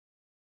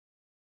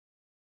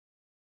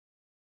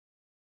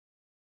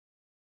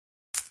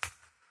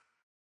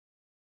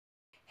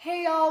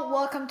Hey y'all,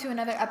 welcome to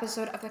another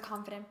episode of the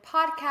Confident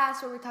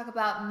Podcast where we talk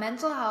about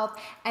mental health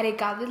at a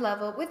godly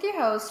level with your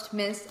host,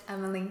 Miss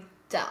Emily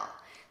Dell.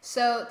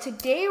 So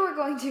today we're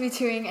going to be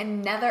doing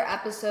another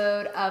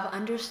episode of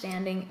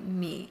Understanding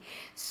Me.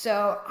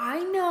 So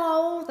I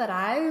know that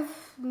I've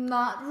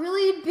not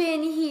really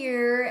been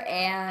here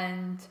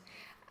and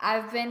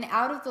I've been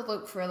out of the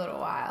loop for a little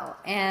while,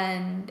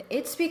 and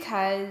it's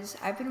because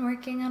I've been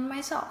working on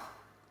myself.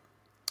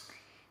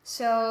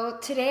 So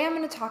today I'm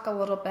going to talk a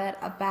little bit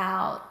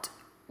about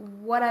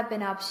what I've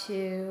been up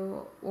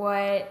to,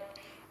 what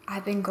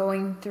I've been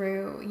going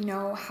through,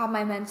 how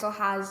my mental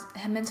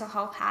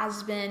health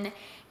has been,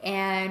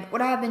 and what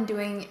I have been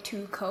doing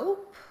to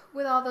cope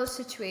with all those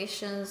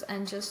situations,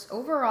 and just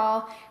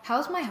overall,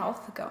 how's my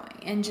health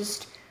going, and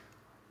just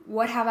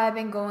what have I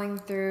been going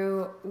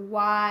through,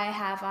 why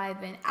have I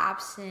been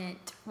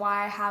absent,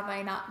 why have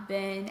I not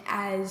been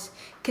as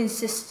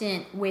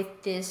consistent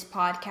with this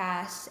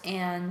podcast,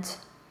 and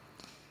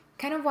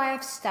kind of why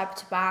I've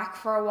stepped back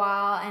for a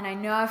while. And I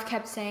know I've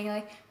kept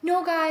saying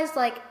no guys,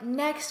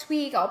 next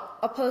week I'll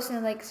post,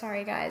 and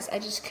sorry guys, I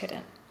just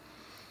couldn't.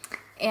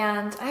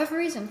 And I have a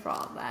reason for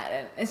all of that.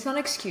 And it's not an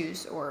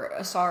excuse or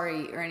a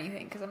sorry or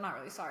anything, because I'm not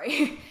really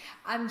sorry.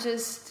 I'm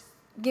just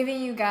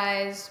giving you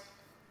guys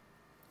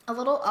a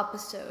little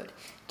episode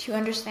to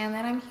understand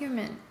that I'm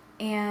human.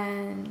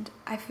 And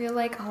I feel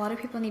like a lot of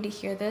people need to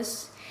hear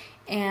this.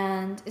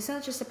 And it's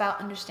not just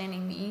about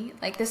understanding me.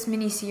 This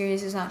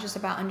mini-series is not just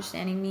about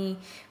understanding me,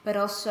 but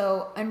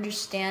also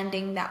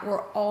understanding that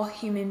we're all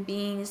human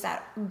beings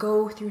that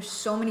go through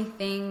so many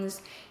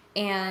things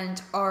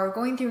and are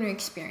going through new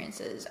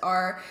experiences,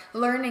 are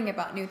learning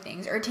about new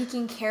things, are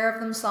taking care of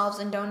themselves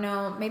and don't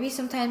know. Maybe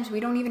sometimes we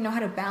don't even know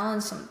how to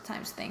balance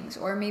sometimes things,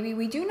 or maybe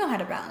we do know how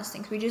to balance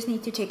things. We just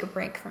need to take a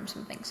break from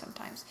some things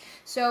sometimes.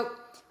 So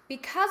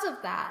because of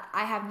that,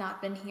 I have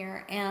not been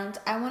here, and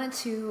I wanted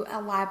to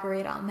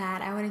elaborate on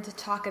that. I wanted to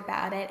talk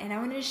about it, and I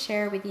wanted to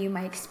share with you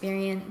my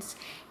experience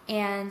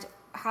and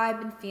how I've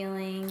been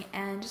feeling,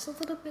 and just a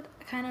little bit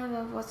kind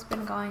of what's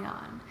been going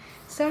on.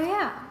 So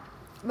yeah.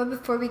 But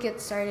before we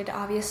get started,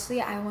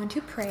 obviously, I want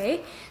to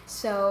pray.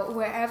 So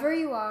wherever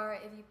you are,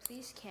 if you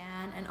please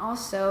can, and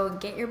also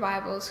get your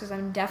Bibles, because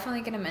I'm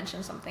definitely going to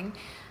mention something,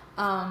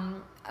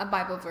 a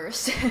Bible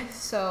verse.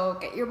 So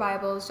get your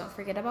Bibles, don't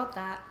forget about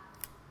that.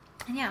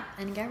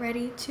 And get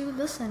ready to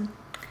listen.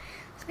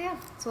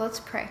 So let's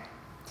pray.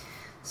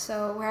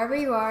 So wherever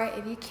you are,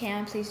 if you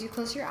can, please do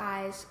close your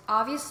eyes.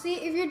 Obviously,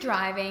 if you're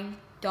driving,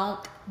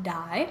 don't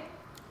die.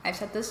 I've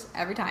said this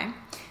every time.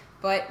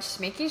 But just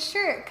making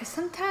sure, because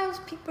sometimes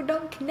people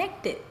don't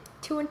connect it,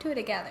 two and two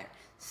together.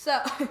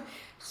 So,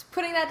 just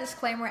putting that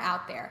disclaimer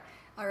out there.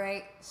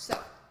 Alright, so,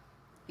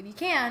 if you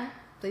can,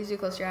 please do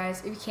close your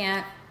eyes. If you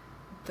can't,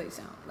 please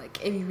don't.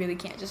 If you really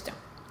can't, just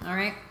don't.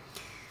 Alright?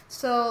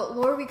 So,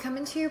 Lord, we come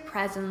into your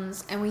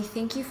presence, and we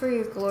thank you for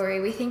your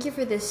glory. We thank you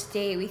for this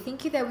day. We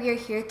thank you that we are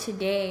here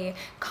today,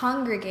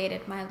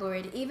 congregated, my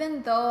Lord,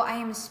 even though I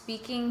am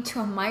speaking to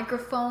a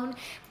microphone,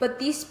 but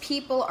these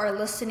people are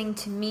listening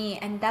to me,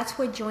 and that's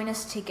what joined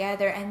us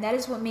together, and that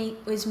is what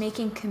was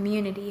making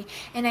community.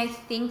 And I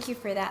thank you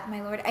for that,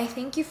 my Lord. I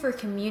thank you for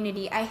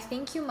community. I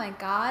thank you, my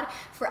God,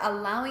 for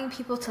allowing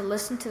people to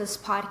listen to this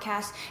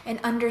podcast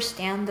and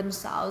understand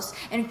themselves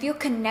and feel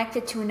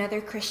connected to another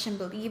Christian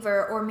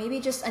believer, or maybe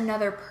just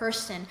another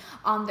person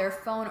on their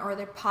phone or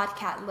their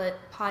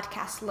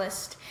podcast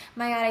list.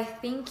 My God, I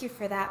thank you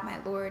for that, my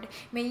Lord.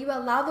 May you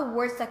allow the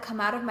words that come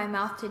out of my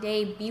mouth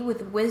today be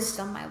with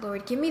wisdom, my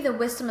Lord. Give me the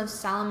wisdom of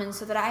Solomon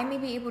so that I may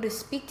be able to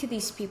speak to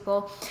these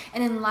people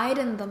and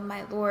enlighten them,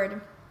 my Lord.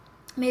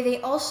 May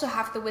they also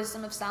have the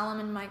wisdom of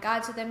Solomon, my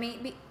God, so that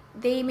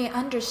they may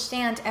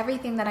understand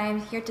everything that I am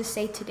here to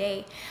say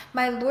today.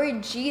 My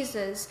Lord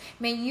Jesus,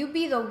 may you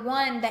be the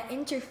one that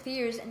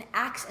interferes and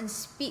acts and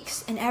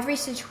speaks in every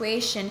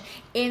situation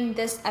in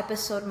this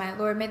episode, my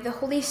Lord. May the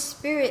Holy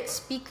Spirit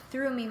speak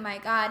through me, my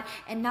God,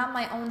 and not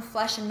my own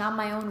flesh and not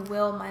my own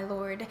will, my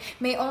Lord.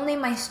 May only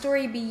my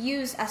story be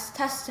used as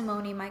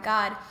testimony, my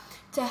God,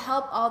 to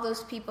help all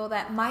those people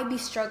that might be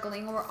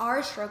struggling or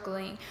are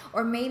struggling,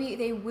 or maybe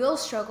they will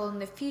struggle in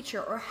the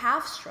future or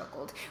have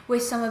struggled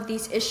with some of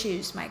these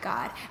issues, my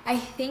God. I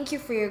thank you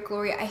for your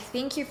glory. I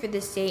thank you for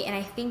this day, and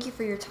I thank you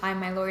for your time,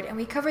 my Lord. And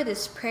we cover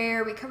this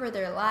prayer, we cover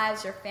their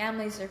lives, their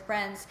families, their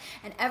friends,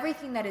 and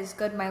everything that is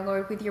good, my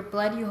Lord, with your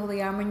blood, your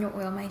holy arm, and your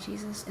oil, my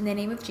Jesus. In the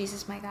name of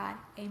Jesus, my God.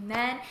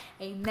 Amen,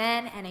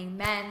 amen, and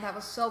amen. That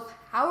was so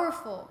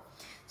powerful.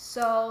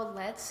 So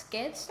let's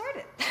get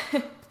started.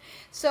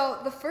 So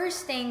the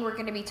first thing we're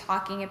going to be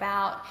talking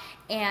about,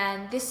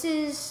 and this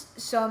is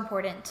so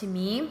important to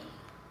me,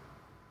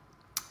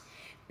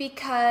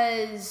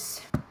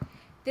 because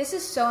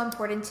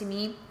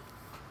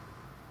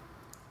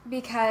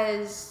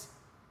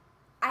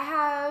I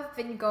have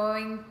been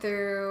going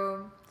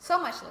through so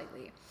much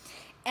lately.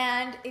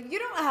 And if you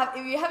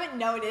haven't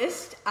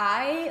noticed,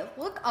 I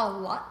look a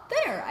lot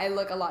thinner. I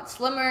look a lot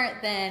slimmer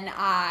than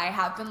I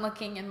have been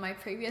looking in my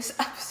previous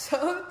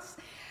episodes.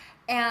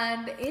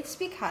 And it's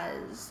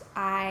because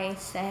I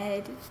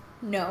said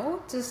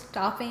no to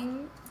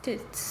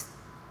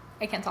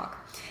I can't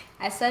talk.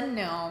 I said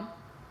no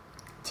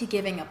to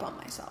giving up on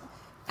myself.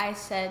 I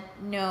said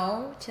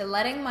no to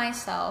letting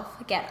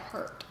myself get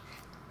hurt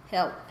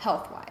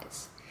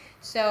health-wise.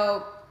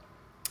 So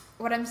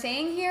what I'm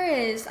saying here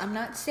is, I'm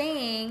not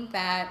saying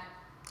that,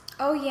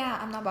 oh yeah,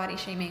 I'm not body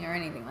shaming or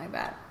anything like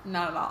that.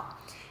 Not at all.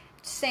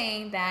 Just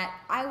saying that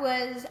I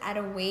was at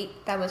a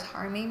weight that was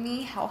harming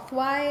me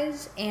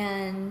health-wise,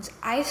 and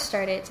I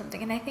started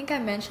something, and I think I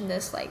mentioned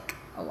this like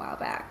a while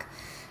back.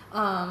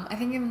 I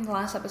think in the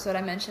last episode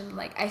I mentioned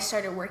like I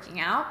started working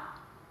out.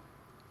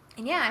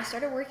 And yeah, I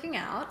started working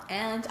out,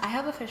 and I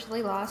have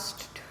officially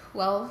lost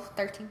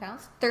 13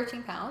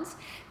 pounds.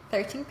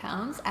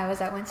 I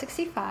was at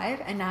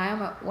 165, and now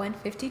I'm at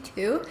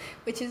 152,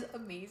 which is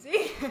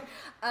amazing.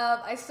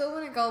 I still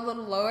want to go a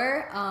little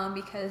lower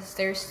because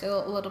there's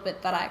still a little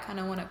bit that I kind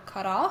of want to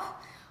cut off.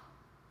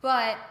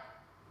 But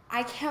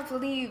I can't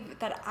believe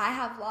that I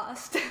have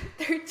lost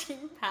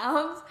 13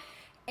 pounds.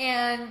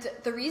 And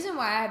the reason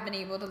why I have been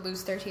able to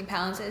lose 13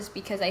 pounds is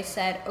because I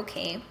said,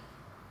 okay,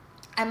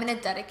 I'm going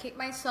to dedicate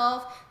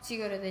myself to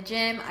go to the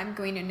gym. I'm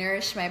going to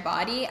nourish my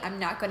body. I'm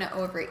not going to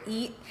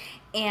overeat.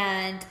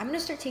 And I'm going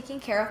to start taking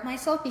care of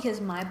myself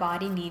because my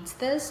body needs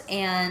this.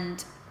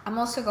 And I'm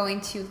also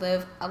going to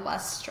live a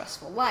less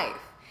stressful life.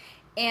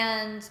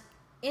 And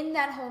in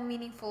that whole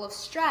meaning full of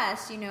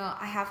stress,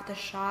 I have the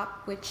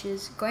shop, which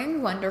is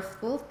going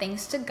wonderful,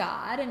 thanks to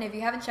God. And if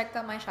you haven't checked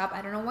out my shop,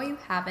 I don't know why you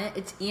haven't.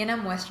 It's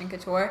E&M Western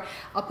Couture.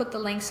 I'll put the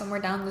link somewhere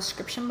down in the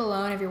description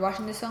below. And if you're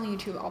watching this on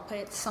YouTube, I'll put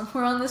it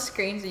somewhere on the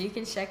screen so you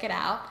can check it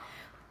out.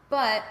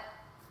 But,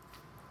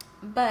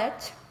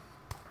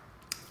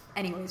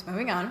 anyways,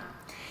 moving on.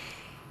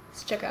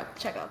 Let's check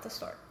out the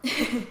store.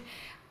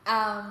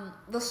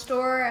 The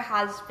store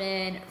has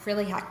been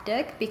really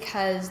hectic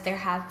because there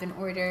have been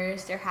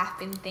orders, there have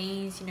been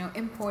things,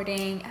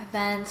 importing,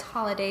 events,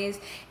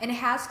 holidays, and it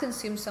has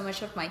consumed so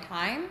much of my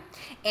time.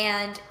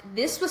 And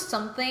this was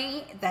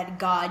something that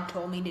God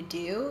told me to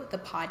do, the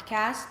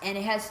podcast,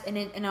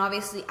 and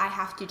obviously I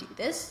have to do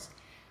this.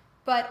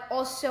 But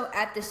also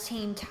at the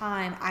same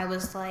time, I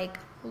was like,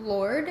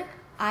 Lord,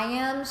 I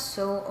am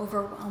so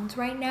overwhelmed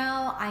right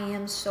now. I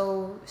am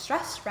so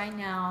stressed right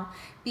now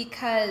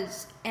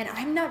and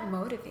I'm not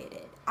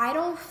motivated. I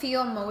don't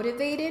feel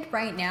motivated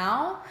right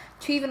now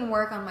to even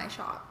work on my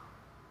shop.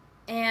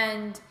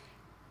 And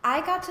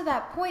I got to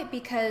that point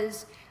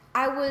because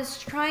I was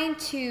trying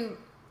to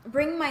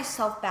bring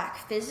myself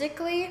back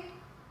physically,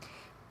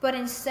 but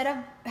instead of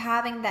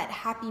having that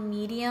happy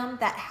medium,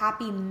 that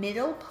happy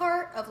middle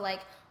part of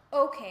like,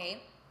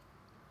 okay,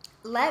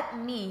 let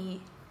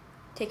me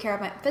take care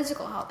of my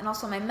physical health and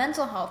also my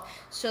mental health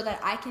so that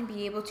I can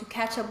be able to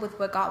catch up with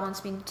what God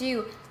wants me to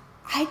do.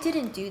 I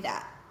didn't do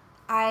that.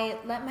 I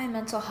let my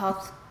mental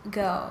health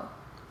go.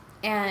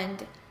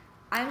 And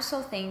I'm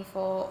so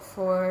thankful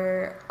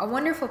for a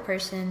wonderful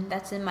person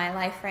that's in my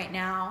life right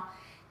now,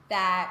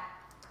 that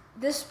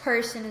this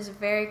person is a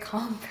very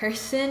calm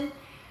person.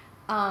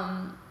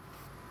 And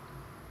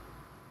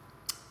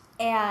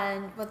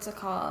what's it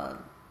called?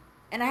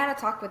 And I had a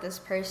talk with this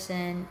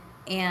person,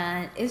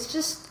 and it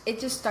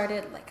just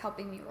started like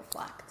helping me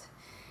reflect,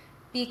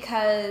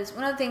 because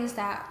one of the things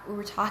that we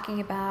were talking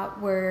about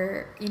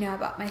were,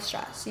 about my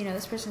stress.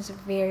 This person's a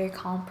very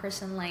calm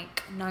person,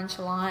 like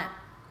nonchalant,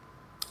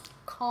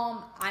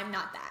 calm. I'm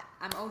not that.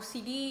 I'm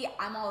OCD.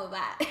 I'm all of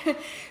that.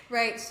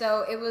 Right?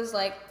 So it was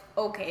like,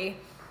 okay,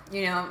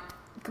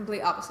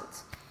 complete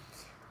opposites.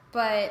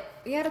 But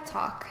we had a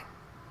talk,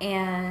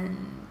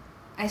 and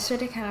I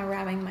started kind of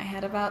wrapping my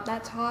head about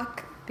that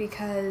talk,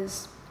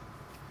 because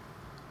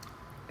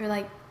you're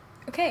like,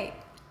 okay,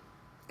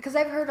 because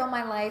I've heard all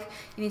my life,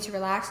 you need to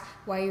relax,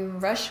 why you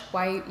rush,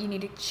 why you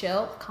need to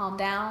chill, calm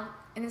down.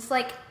 And it's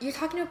like, you're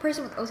talking to a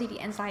person with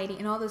OCD, anxiety,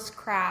 and all this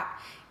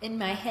crap in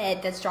my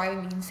head that's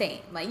driving me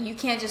insane. Like, you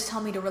can't just tell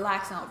me to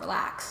relax and I'll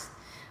relax.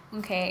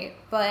 Okay,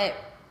 but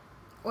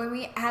when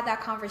we had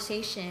that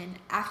conversation,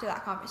 after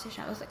that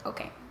conversation, I was like,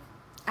 okay,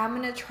 I'm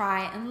going to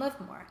try and live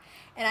more.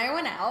 And I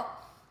went out,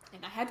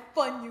 and I had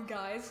fun, you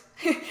guys.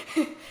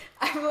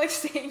 I'm like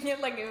saying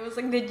it like it was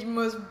like the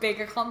most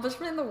big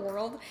accomplishment in the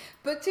world.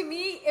 But to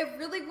me, it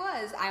really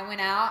was. I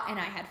went out and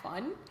I had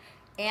fun.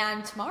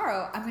 And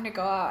tomorrow, I'm going to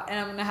go out and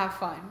I'm going to have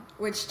fun.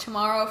 Which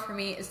tomorrow for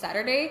me is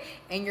Saturday.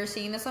 And you're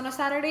seeing this on a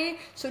Saturday.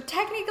 So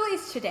technically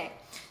it's today.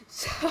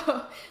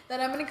 So that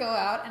I'm going to go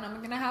out and I'm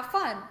going to have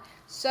fun.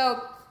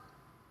 So,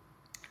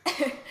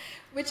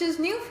 which is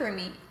new for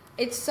me.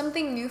 It's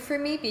something new for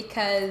me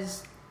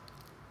because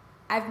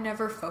I've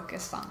never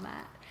focused on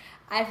that.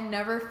 I've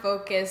never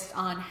focused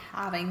on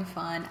having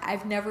fun.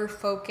 I've never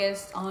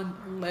focused on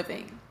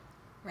living,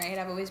 right?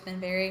 I've always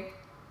been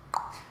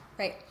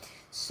right?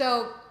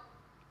 So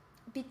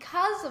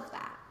because of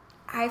that,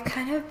 I've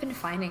kind of been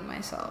finding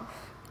myself.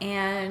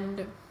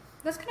 And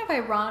that's kind of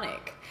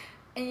ironic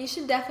And you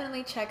should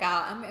definitely check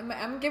out. I'm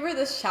gonna give her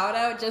this shout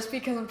out just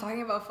because I'm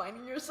talking about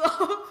finding yourself.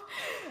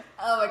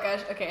 Oh my gosh.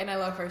 Okay, and I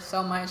love her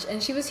so much.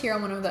 And she was here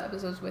on one of the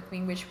episodes with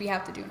me, which we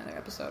have to do another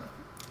episode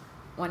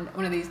one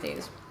of these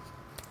days.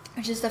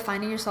 Which is the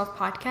Finding Yourself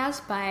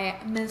podcast by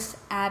Miss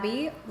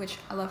Abby, which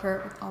I love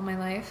her with all my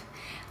life.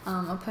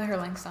 I'll put her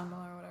links down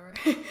below or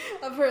whatever.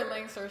 I'll put her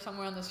links or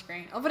somewhere on the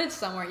screen. I'll put it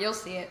somewhere. You'll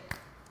see it.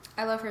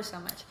 I love her so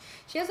much.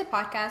 She has a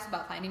podcast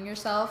about finding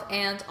yourself,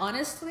 and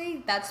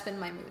honestly, that's been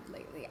my mood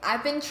lately.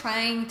 I've been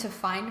trying to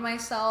find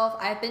myself.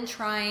 I've been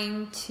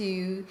trying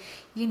to,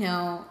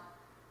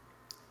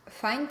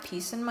 find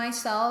peace in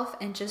myself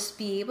and just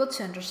be able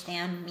to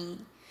understand me.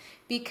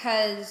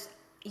 Because,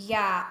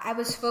 yeah, I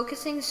was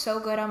focusing so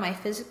good on my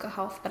physical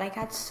health, but I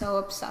got so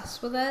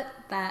obsessed with it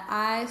that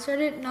I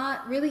started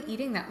not really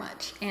eating that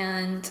much.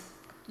 And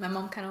my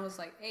mom kind of was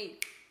like, hey,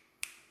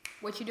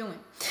 what you doing?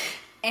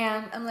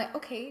 And I'm like,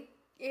 okay,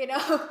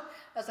 I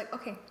was like,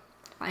 okay,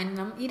 fine. And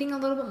I'm eating a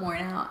little bit more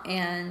now,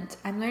 and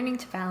I'm learning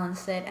to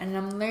balance it, and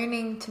I'm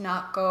learning to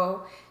not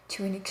go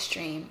to an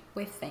extreme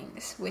with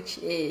things, which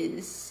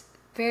is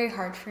very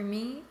hard for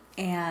me,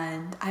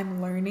 and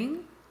I'm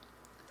learning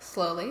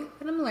slowly,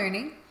 but I'm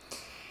learning.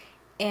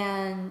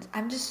 And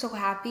I'm just so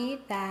happy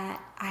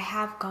that I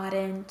have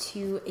gotten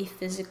to a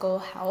physical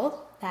health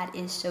that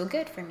is so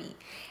good for me.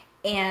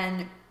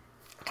 And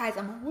guys,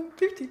 I'm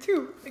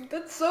 152. Like,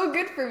 that's so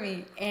good for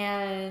me.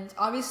 And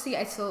obviously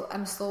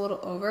I'm still a little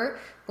over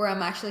where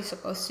I'm actually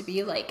supposed to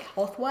be, like,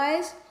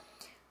 health-wise.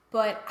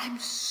 But I'm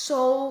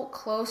so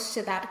close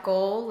to that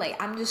goal.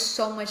 Like, I'm just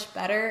so much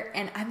better,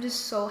 and I'm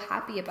just so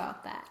happy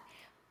about that.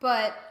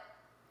 But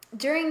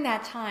during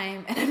that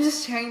time, and I'm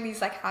just sharing these,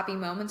 like, happy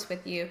moments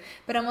with you,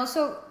 but I'm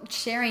also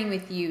sharing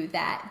with you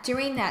that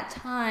during that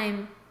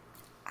time,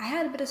 I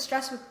had a bit of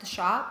stress with the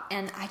shop,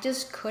 and I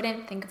just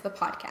couldn't think of the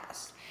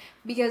podcast.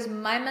 Because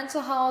my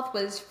mental health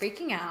was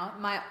freaking out.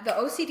 The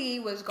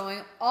OCD was going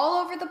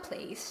all over the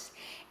place.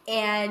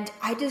 And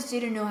I just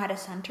didn't know how to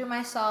center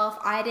myself.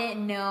 I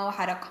didn't know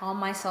how to calm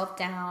myself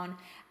down.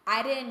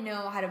 I didn't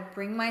know how to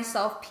bring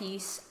myself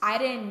peace. I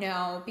didn't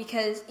know,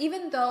 because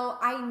even though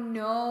I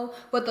know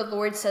what the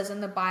Lord says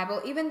in the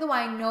Bible, even though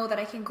I know that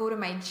I can go to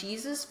my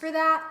Jesus for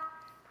that,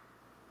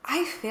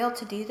 I failed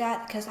to do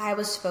that because I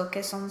was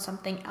focused on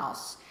something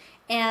else.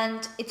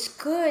 And it's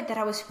good that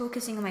I was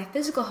focusing on my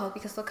physical health,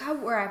 because look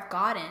where I've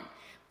gotten.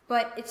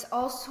 But it's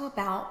also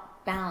about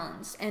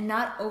balance and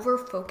not over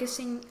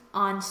focusing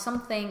on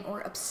something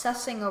or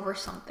obsessing over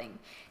something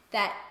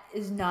that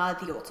is not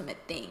the ultimate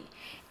thing.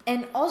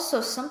 And also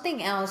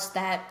something else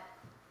that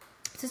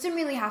doesn't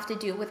really have to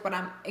do with what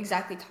I'm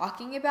exactly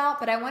talking about,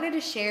 but I wanted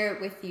to share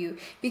it with you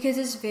because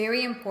it's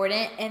very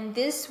important, and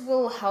this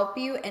will help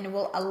you and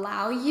will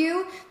allow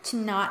you to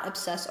not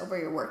obsess over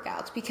your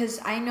workouts, because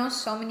I know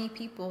so many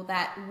people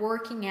that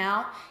working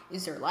out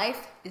is their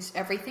life, is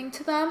everything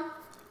to them.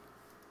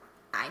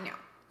 I know.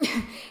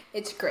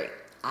 It's great.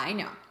 I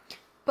know.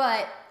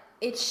 But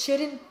it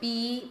shouldn't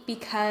be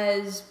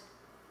because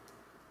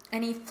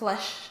any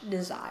flesh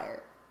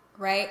desire,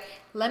 right?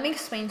 Let me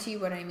explain to you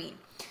what I mean.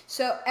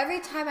 So every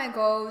time I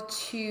go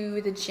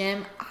to the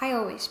gym, I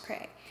always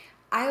pray.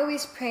 I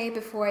always pray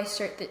before I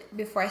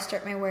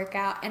start my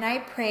workout, and I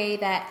pray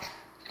that,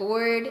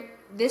 Lord,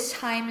 this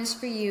time is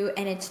for you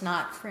and it's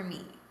not for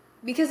me.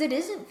 Because it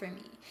isn't for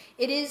me.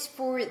 It is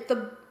for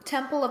the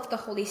temple of the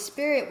Holy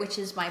Spirit, which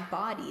is my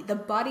body. The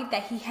body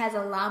that He has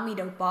allowed me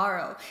to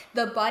borrow.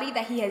 The body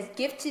that He has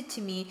gifted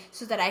to me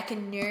so that I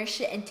can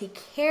nourish it and take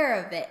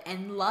care of it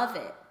and love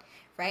it.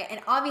 Right?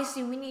 And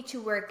obviously we need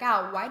to work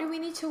out. Why do we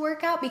need to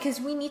work out? Because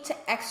we need to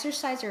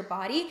exercise our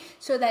body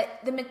so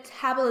that the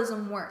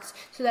metabolism works,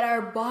 so that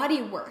our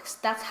body works.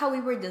 That's how we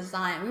were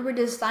designed. We were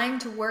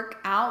designed to work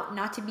out,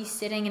 not to be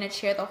sitting in a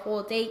chair the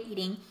whole day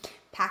eating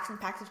packs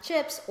and packs of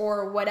chips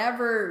or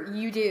whatever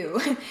you do,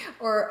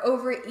 or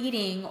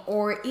overeating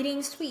or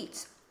eating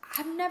sweets.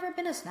 I've never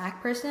been a snack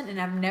person,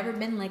 and I've never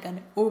been like an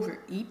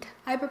overeat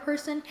type of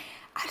person.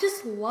 I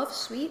just love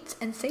sweets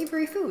and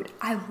savory food.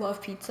 I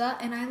love pizza,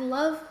 and I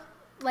love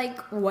like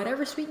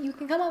whatever sweet you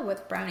can come up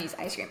with. Brownies,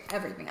 ice cream,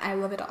 everything. I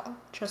love it all.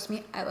 Trust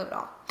me, I love it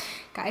all.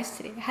 Guys,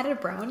 today I had a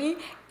brownie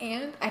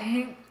and I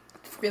didn't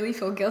really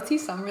feel guilty,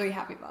 so I'm really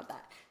happy about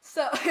that.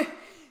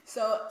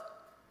 So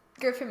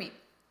good for me.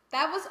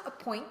 That was a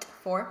point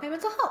for my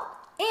mental health,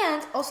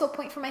 and also a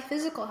point for my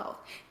physical health,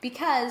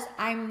 because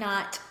I'm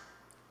not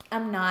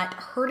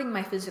hurting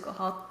my physical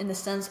health in the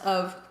sense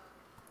of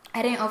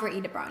I didn't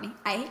overeat a brownie.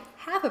 I ate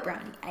half a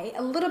brownie. I ate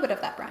a little bit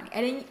of that brownie. I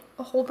didn't eat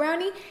a whole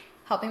brownie,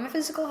 helping my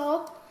physical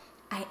health.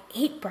 I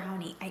ate a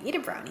brownie,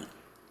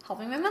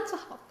 helping my mental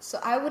health. So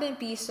I wouldn't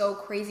be so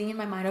crazy in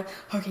my mind of,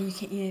 okay, you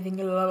can't eat anything,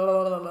 blah, blah,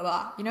 blah, blah, blah,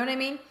 blah. You know what I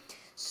mean?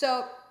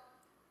 So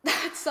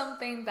that's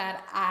something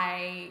that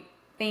I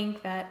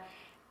think that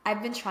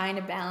I've been trying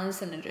to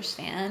balance and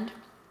understand.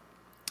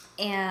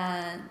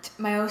 And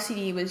my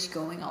OCD was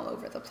going all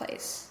over the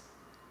place.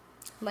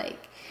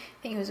 Like,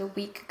 I think it was a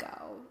week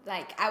ago.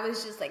 Like, I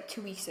was just like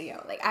 2 weeks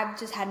ago. Like, I've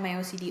just had my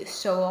OCD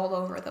so all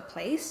over the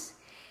place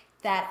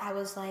that I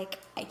was like,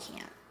 I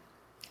can't.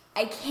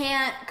 I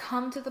can't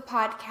come to the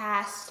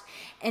podcast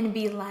and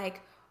be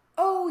like,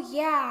 oh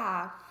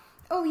yeah,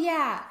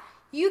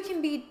 you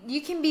can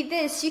be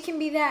this, you can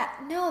be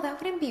that. No,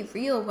 that wouldn't be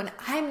real when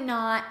I'm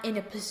not in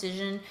a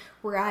position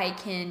where I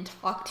can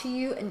talk to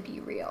you and be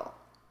real.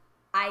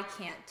 I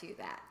can't do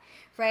that,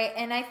 right?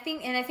 And I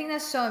think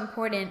that's so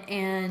important.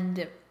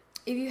 And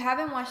if you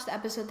haven't watched the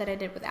episode that I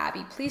did with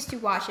Abby, please do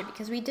watch it,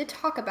 because we did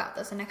talk about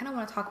this, and I kind of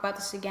want to talk about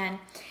this again.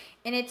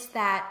 And it's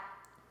that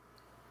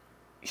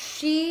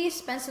she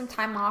spent some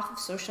time off of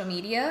social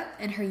media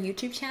and her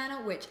YouTube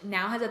channel, which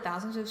now has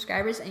 1,000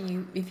 subscribers.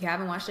 And if you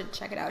haven't watched it,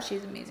 check it out.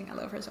 She's amazing. I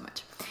love her so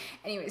much.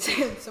 Anyways,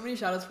 so many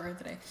shout outs for her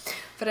today.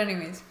 But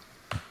anyways,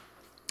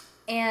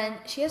 and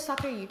she had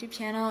stopped her YouTube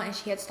channel and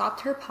she had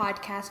stopped her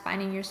podcast,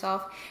 Finding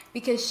Yourself,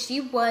 because she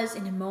was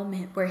in a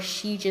moment where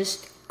she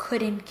just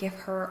couldn't give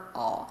her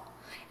all.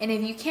 And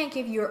if you can't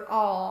give your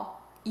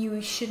all,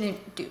 you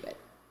shouldn't do it.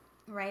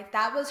 Right?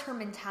 That was her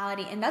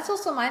mentality. And that's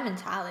also my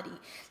mentality.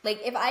 Like,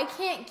 if I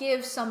can't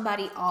give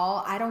somebody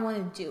all, I don't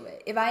want to do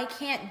it. If I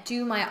can't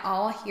do my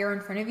all here in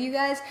front of you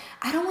guys,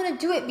 I don't want to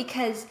do it,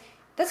 because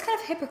that's kind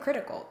of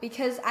hypocritical.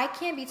 Because I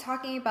can't be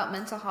talking about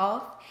mental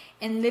health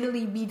and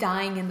literally be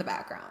dying in the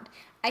background.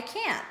 I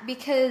can't,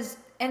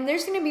 and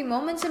there's going to be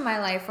moments in my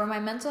life where my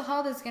mental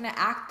health is going to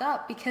act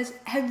up, because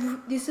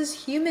this is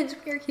humans.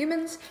 We're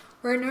humans.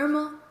 We're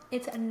normal.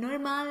 It's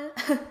normal.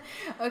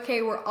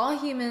 Okay, we're all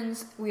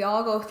humans. We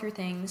all go through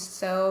things,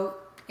 so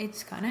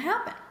it's gonna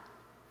happen.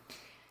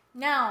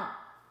 Now,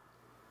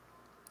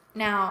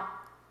 that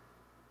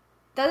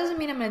doesn't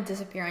mean I'm gonna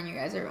disappear on you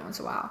guys every once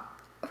in a while.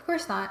 Of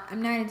course not.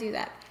 I'm not gonna do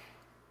that.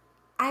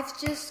 I've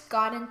just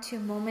gotten to a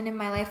moment in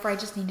my life where I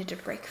just needed to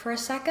break for a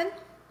second,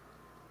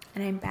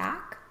 and I'm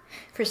back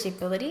for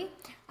stability.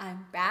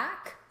 I'm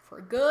back for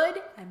good.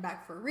 I'm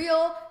back for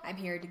real. I'm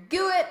here to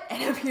do it,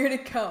 and I'm here to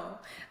go.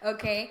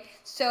 Okay,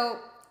 so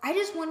I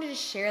just wanted to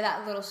share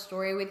that little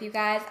story with you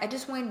guys. I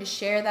just wanted to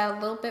share that a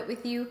little bit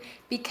with you,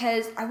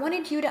 because I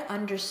wanted you to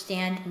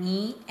understand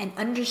me and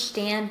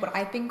understand what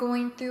I've been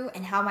going through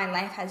and how my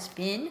life has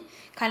been,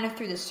 kind of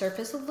through the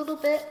surface a little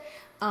bit.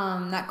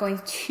 Not going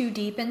too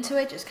deep into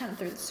it, just kind of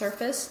through the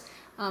surface.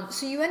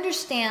 So you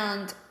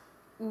understand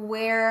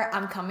where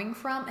I'm coming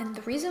from and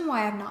the reason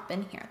why I've not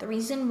been here. The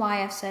reason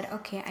why I've said,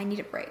 okay, I need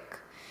a break.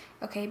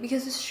 Okay,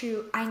 because it's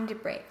true, I need a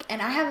break.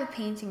 And I have a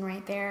painting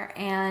right there,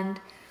 and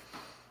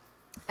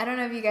I don't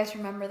know if you guys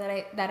remember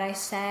that I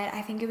said,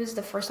 I think it was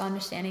the first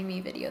Understanding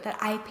Me video, that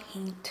I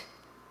paint.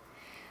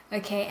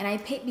 Okay, and I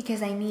paint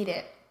because I need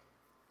it.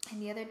 And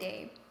the other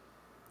day,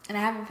 and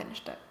I haven't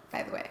finished it,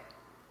 by the way,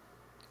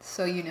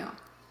 so you know,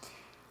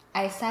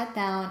 I sat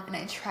down and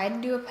I tried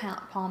to do a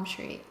palm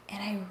tree,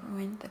 and I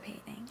ruined the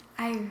painting.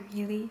 I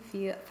really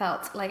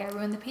felt like I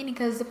ruined the painting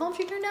because the palm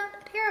tree turned out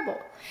terrible.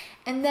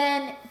 And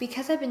then,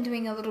 because I've been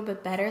doing a little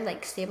bit better,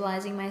 like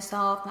stabilizing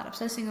myself, not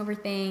obsessing over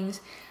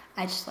things,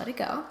 I just let it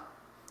go.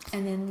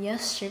 And then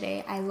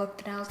yesterday I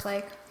looked and I was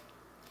like,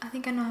 I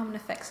think I know how I'm going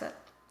to fix it.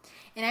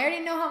 And I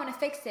already know how I'm going to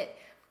fix it,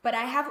 but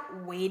I have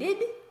waited.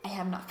 I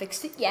have not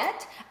fixed it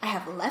yet. I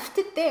have left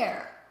it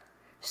there,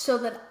 so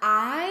that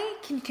I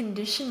can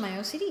condition my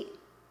OCD,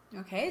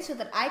 okay? So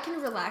that I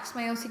can relax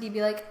my OCD,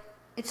 be like,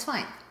 it's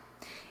fine.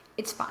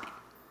 It's fine.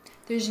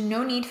 There's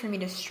no need for me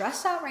to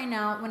stress out right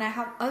now when I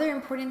have other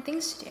important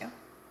things to do,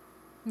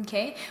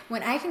 okay?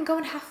 When I can go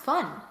and have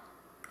fun.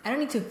 I don't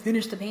need to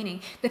finish the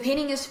painting. The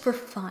painting is for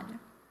fun.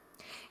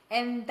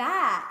 And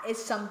that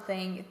is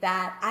something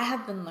that I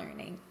have been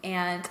learning,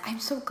 and I'm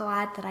so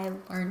glad that I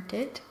learned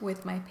it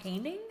with my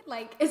painting.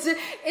 Like, it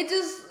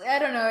just, I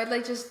don't know, it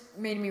like just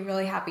made me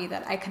really happy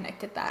that I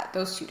connected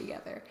those two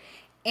together.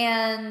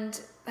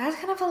 And that's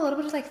kind of a little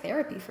bit of like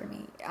therapy for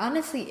me.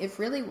 Honestly, it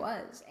really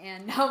was.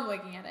 And now I'm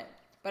looking at it.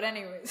 But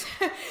anyways,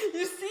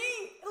 you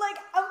see, like,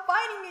 I'm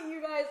fighting it,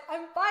 you guys.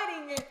 I'm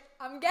fighting it.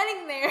 I'm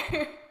getting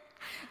there.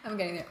 I'm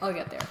getting there. I'll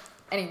get there.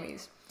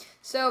 Anyways,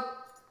 so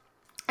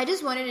I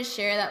just wanted to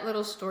share that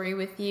little story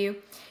with you,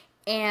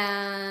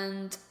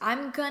 and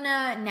I'm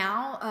gonna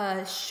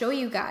now show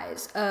you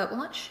guys,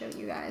 not show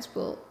you guys,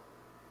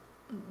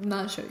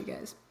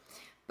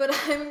 but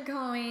I'm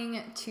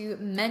going to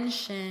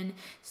mention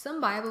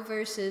some Bible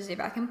verses, if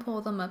I can pull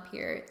them up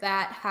here,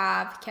 that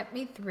have kept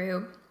me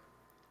through.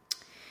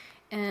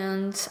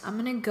 And I'm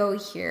gonna go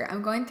here.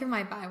 I'm going through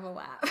my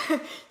Bible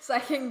app so I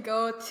can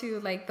go to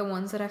like the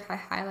ones that I've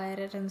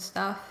highlighted and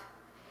stuff.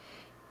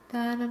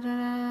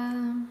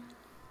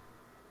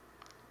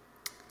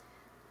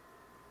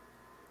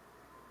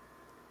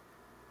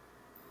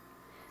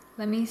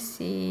 Let me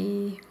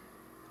see.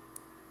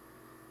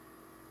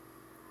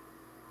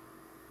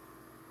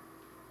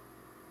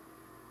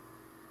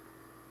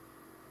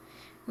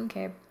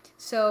 Okay,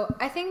 so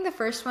I think the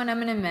first one I'm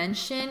going to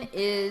mention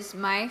is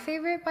my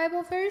favorite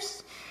Bible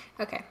verse.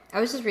 Okay, I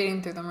was just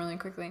reading through them really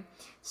quickly.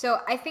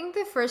 So I think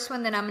the first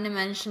one that I'm going to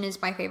mention is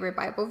my favorite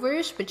Bible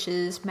verse, which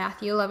is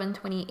Matthew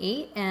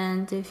 11:28.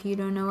 And if you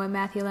don't know what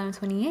Matthew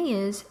 11:28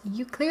 is,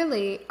 you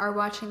clearly are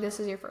watching this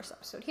as your first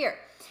episode here.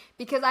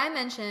 because I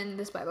mention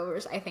this Bible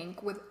verse, I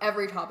think, with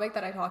every topic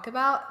that I talk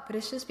about, but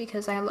it's just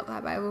because I love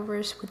that Bible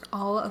verse with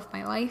all of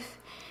my life,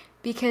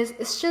 because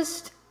it's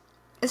just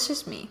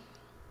me,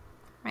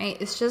 right?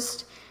 It's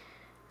just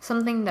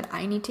something that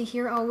I need to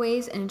hear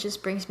always, and it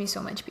just brings me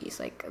so much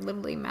peace. Like,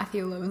 literally,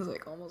 Matthew 11 is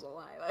like almost a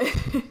lie,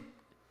 like,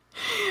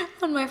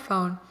 on my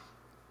phone.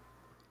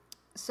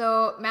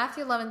 So,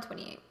 Matthew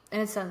 11:28,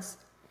 and it says,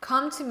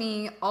 "Come to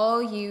me,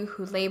 all you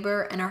who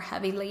labor and are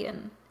heavy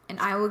laden, and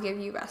I will give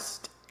you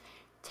rest.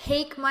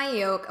 Take my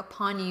yoke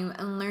upon you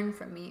and learn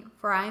from me,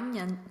 for I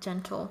am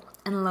gentle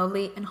and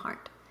lowly in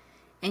heart,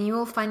 and you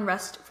will find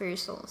rest for your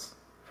souls.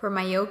 For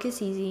my yoke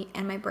is easy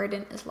and my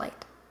burden is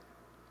light."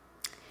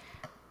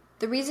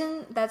 The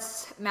reason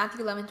that's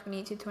Matthew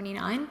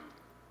 11:28-29,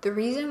 the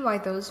reason why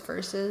those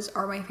verses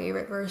are my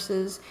favorite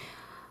verses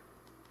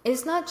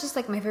is not just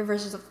like my favorite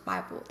verses of the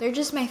Bible. They're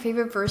just my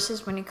favorite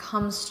verses when it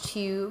comes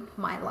to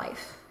my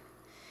life.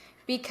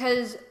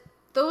 Because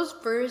those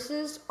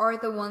verses are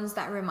the ones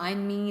that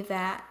remind me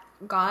that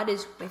God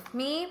is with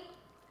me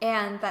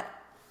and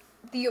that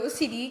the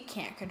OCD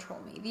can't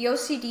control me. The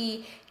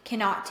OCD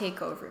cannot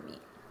take over me.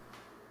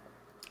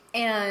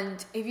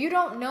 And if you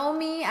don't know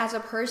me as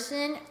a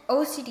person,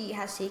 OCD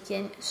has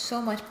taken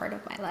so much part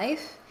of my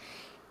life.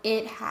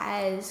 It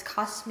has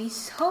cost me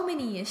so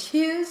many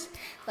issues.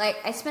 Like,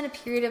 I spent a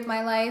period of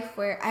my life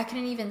where I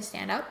couldn't even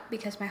stand up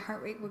because my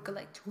heart rate would go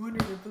like 200,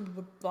 blah,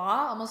 blah,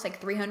 blah, almost like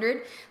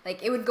 300.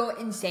 Like, it would go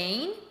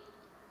insane.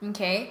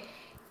 Okay.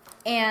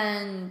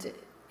 And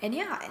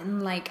yeah,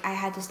 and like, I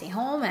had to stay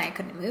home and I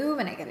couldn't move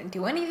and I couldn't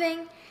do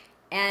anything.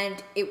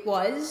 And it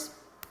was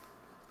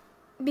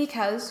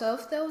because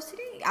of the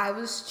OCD. I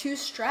was too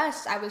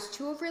stressed. I was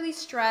too overly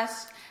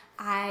stressed.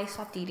 I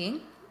stopped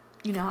eating.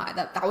 You know,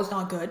 that was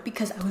not good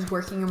because I was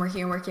working, and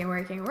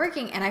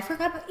I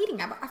forgot about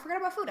eating. I forgot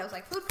about food. I was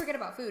like, forget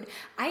about food.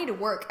 I need to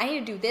work. I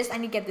need to do this. I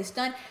need to get this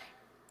done.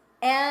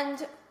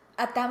 And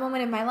at that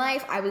moment in my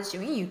life, I was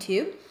doing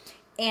YouTube,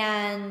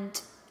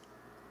 and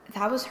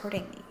that was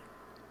hurting me.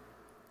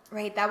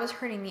 Right? That was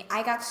hurting me.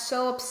 I got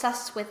so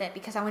obsessed with it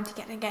because I went to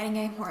getting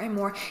more and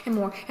more. And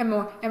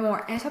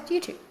I stopped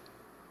YouTube.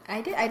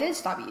 I did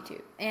stop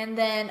YouTube. And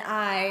then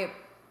I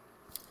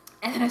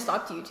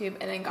stopped YouTube,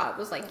 and then God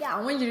was like, yeah,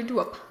 I want you to do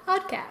a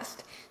podcast.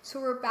 So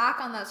we're back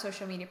on that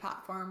social media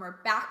platform. We're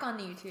back on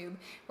YouTube.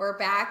 We're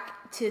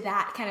back to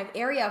that kind of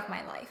area of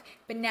my life.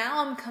 But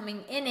now I'm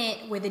coming in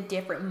it with a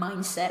different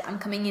mindset. I'm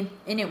coming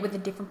in it with a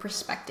different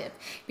perspective.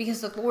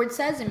 Because the Lord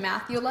says in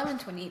Matthew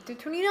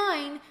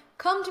 11:28-29,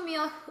 "Come to me,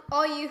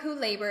 all you who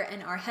labor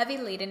and are heavy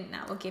laden, and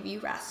I will give you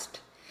rest."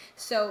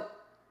 So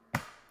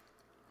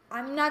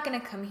I'm not going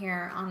to come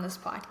here on this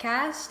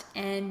podcast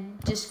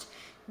and just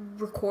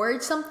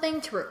record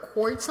something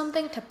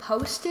to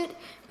post it,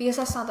 because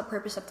that's not the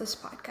purpose of this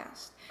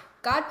podcast.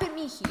 God put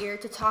me here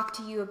to talk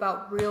to you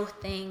about real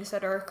things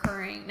that are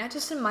occurring, not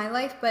just in my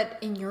life, but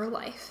in your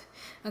life.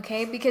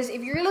 Okay? Because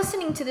if you're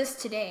listening to this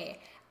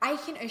today, I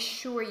can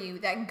assure you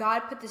that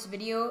God put this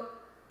video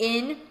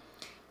in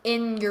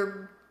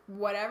your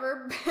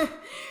whatever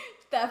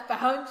that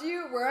found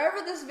you,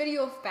 wherever this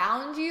video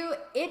found you,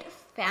 it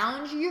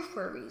found you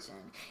for a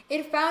reason.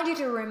 It found you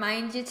to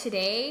remind you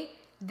today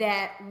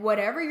that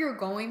whatever you're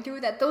going through,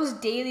 that those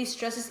daily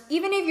stresses,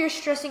 even if you're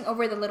stressing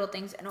over the little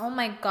things, and oh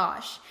my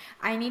gosh,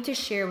 I need to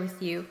share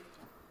with you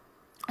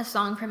a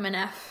song from an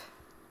F.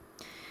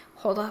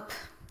 Hold up.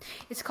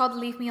 It's called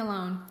 "Leave Me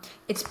Alone."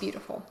 It's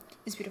beautiful.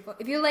 It's beautiful.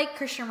 If you like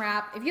Christian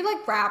rap, if you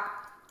like rap,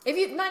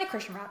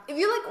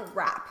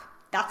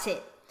 that's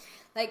it.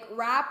 Like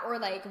rap or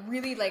like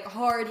really like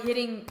hard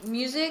hitting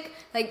music,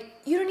 like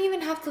you don't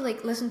even have to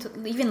like listen to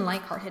even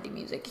like hard hitting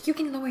music. You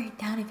can lower it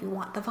down if you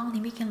want. The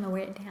volume, you can lower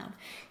it down.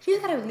 You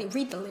just gotta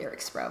read the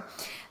lyrics, bro.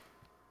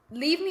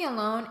 Leave Me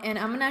Alone, and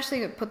I'm gonna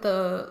actually put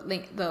the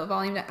link, the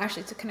volume that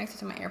actually it's connected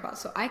to my AirPods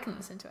so I can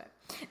listen to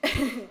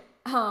it.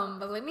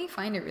 But let me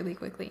find it really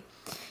quickly,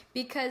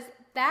 because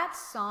that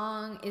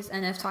song is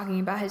NF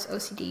talking about his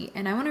OCD,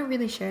 and I want to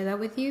really share that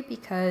with you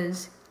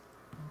because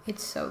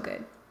it's so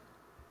good.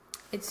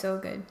 It's so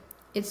good.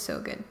 It's so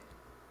good.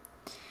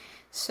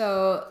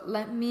 So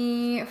let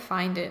me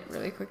find it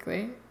really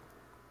quickly.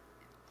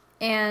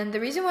 And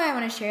the reason why I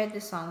want to share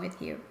this song with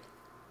you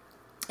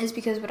is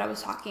because what I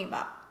was talking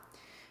about,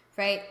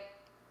 right?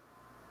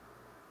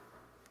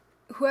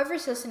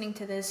 Whoever's listening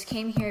to this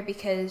came here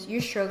because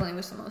you're struggling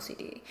with some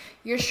OCD.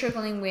 You're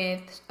struggling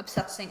with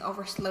obsessing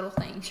over little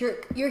things.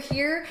 You're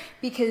here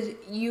because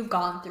you've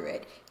gone through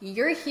it.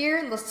 You're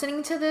here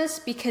listening to this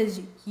because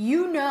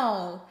you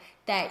know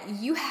that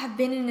you have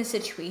been in a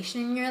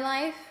situation in your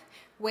life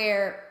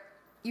where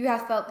you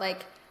have felt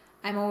like,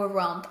 I'm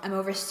overwhelmed, I'm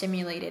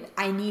overstimulated,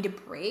 I need a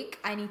break,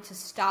 I need to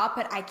stop,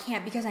 but I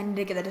can't because I need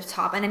to get at the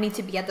top, and I need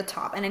to be at the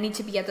top, and I need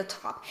to be at the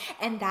top.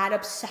 And that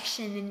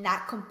obsession and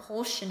that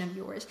compulsion of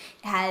yours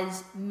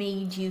has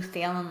made you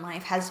fail in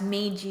life, has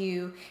made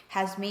you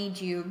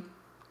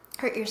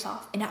hurt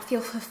yourself and not feel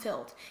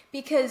fulfilled.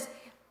 Because,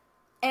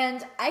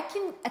 and I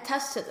can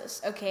attest to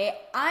this, okay?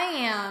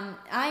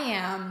 I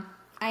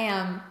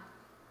am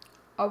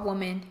a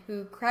woman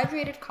who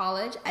graduated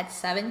college at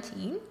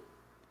 17,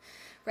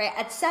 right?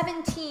 At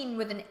 17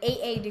 with an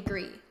AA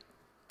degree.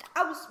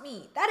 That was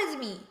me. That is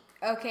me,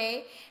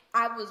 okay?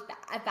 I was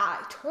a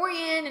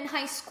valedictorian in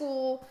high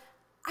school.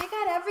 I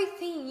got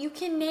everything you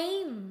can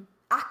name.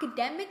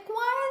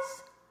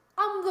 Academic-wise,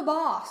 I'm the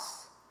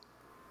boss.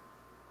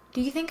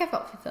 Do you think I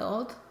felt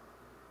fulfilled?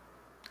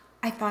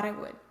 I thought I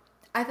would.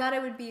 I thought I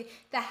would be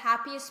the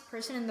happiest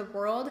person in the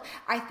world.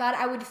 I thought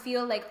I would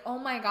feel like, oh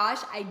my gosh,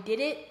 I did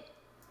it.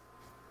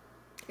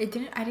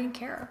 I didn't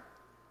care.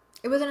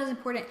 It wasn't as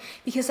important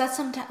because that's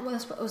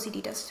what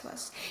OCD does to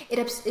us.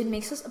 It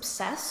makes us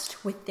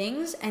obsessed with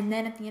things, and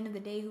then at the end of the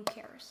day, who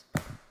cares?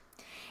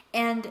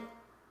 And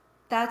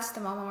that's the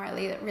moment where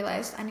I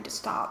realized I need to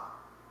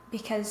stop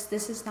because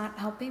this is not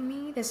helping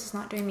me. This is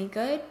not doing me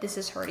good. This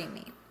is hurting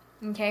me.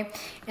 Okay?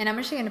 And I'm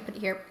actually going to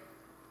put here,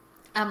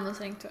 I'm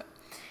listening to it.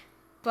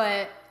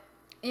 But,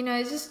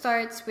 it just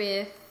starts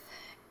with,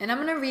 and I'm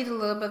going to read a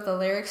little bit of the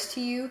lyrics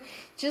to you,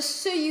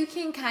 just so you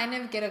can kind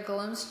of get a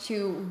glimpse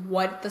to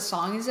what the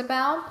song is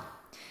about.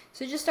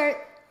 So it just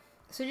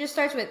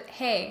starts with,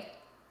 hey,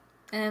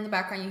 and in the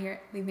background you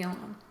hear, leave me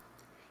alone.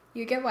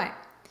 You get why.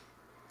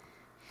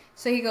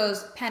 So he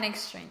goes, panic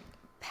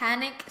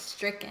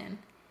stricken,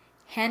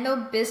 handle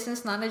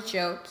business not a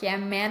joke, yeah,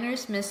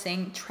 manners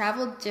missing,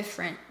 travel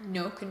different,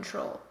 no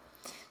control.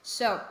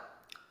 So,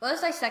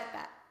 let's dissect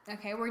that.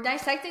 Okay, we're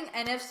dissecting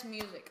NF's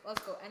music.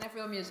 Let's go, NF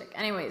real music.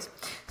 Anyways,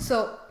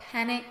 so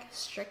panic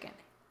stricken.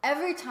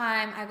 Every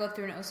time I go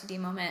through an OCD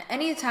moment,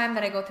 any time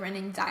that I go through an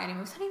anxiety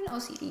moment, it's not even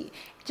OCD,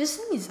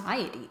 just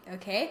anxiety,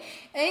 okay?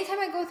 Anytime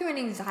I go through an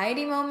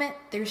anxiety moment,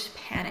 there's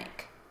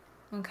panic,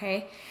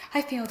 okay?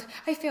 I failed,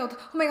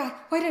 oh my God,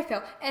 why did I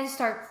fail? And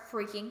start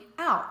freaking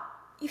out.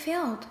 You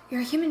failed,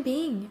 you're a human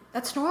being,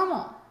 that's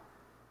normal,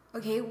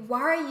 okay?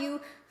 Why are you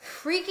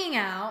freaking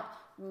out?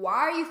 Why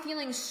are you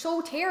feeling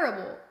so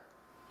terrible?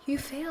 You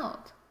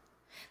failed.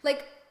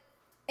 Like,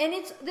 and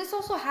this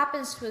also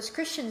happens to us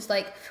Christians,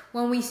 like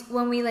when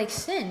we like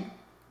sin.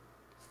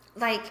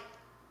 Like,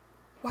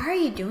 why are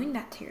you doing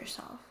that to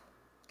yourself?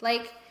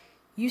 Like,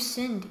 you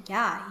sinned,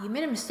 yeah, you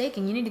made a mistake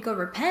and you need to go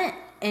repent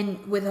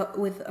and with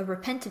a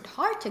repentant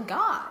heart to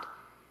God.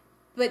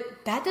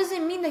 But that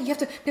doesn't mean that you have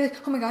to be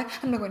like, oh my God,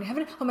 I'm not going to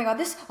heaven. Oh my God,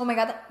 this, oh my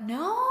God, that.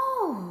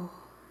 No.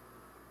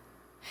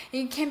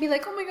 And you can't be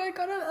like, oh my God,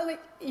 God,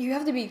 like, you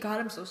have to be, God,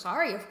 I'm so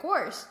sorry, of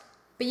course.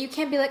 But you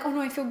can't be like, oh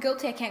no, I feel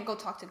guilty, I can't go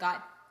talk to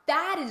God.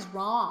 That is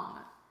wrong.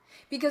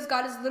 Because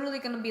God is literally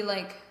going to be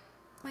like,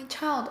 my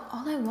child,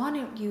 all I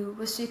wanted you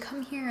was to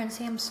come here and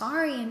say I'm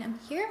sorry and I'm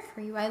here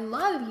for you. I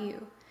love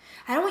you.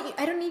 I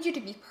don't need you to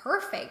be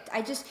perfect.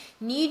 I just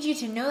need you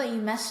to know that you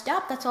messed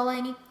up. That's all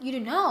I need you to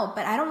know.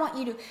 But I don't want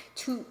you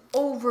to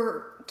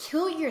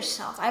overkill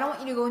yourself. I don't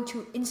want you to go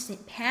into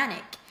instant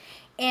panic.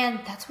 And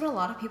that's what a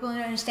lot of people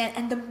don't understand.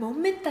 And the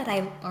moment that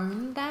I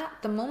learned that,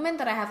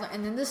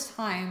 and in this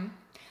time,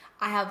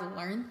 I have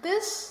learned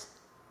this,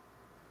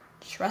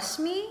 trust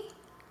me,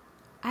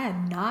 I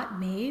have not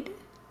made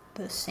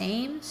the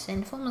same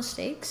sinful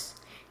mistakes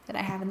that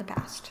I have in the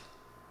past.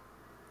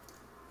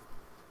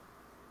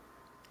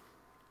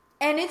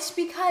 And it's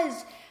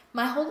because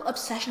my whole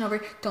obsession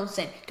over don't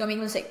sin, don't make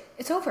a mistake,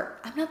 it's over.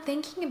 I'm not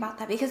thinking about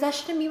that because that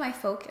shouldn't be my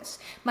focus.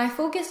 My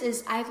focus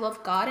is I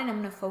love God and I'm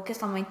going to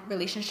focus on my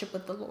relationship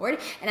with the Lord,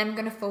 and I'm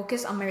going to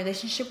focus on my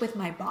relationship with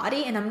my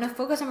body, and I'm going to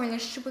focus on my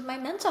relationship with my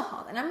mental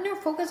health, and I'm going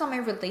to focus on my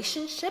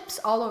relationships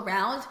all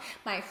around,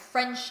 my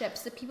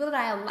friendships, the people that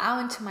I allow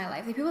into my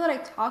life, the people that I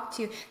talk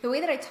to, the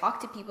way that I talk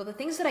to people, the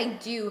things that I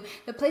do,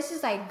 the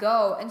places I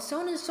go, and so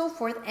on and so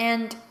forth,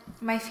 and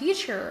my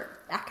future.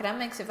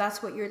 Academics, if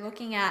that's what you're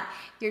looking at,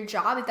 your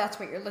job, if that's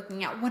what you're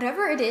looking at,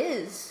 whatever it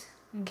is,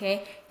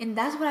 okay? And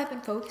that's what I've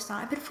been focused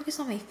on. I've been focused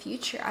on my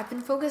future. I've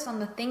been focused on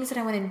the things that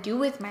I want to do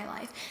with my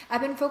life. I've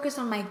been focused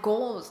on my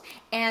goals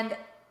and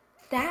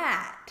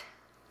that,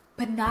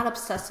 but not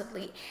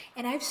obsessively.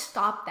 And I've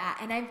stopped that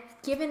and I've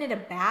given it a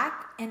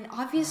back. And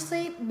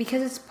obviously,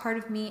 because it's part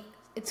of me,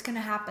 it's going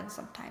to happen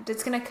sometimes.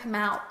 It's going to come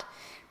out,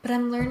 but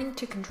I'm learning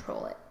to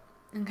control it,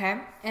 okay?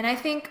 And I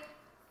think,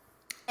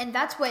 and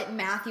that's what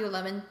Matthew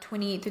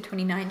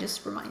 11:28-29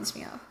 just reminds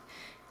me of.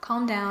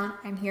 Calm down.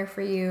 I'm here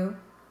for you.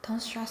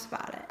 Don't stress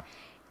about it.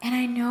 And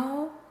I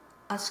know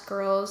us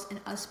girls and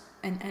us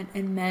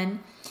and men,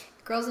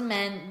 girls and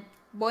men,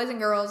 boys and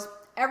girls,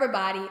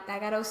 everybody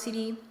that got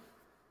OCD,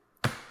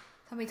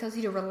 somebody tells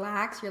you to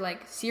relax. You're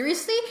like,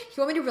 seriously?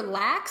 You want me to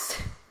relax?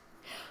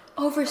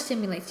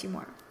 Overstimulates you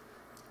more.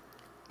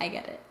 I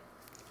get it.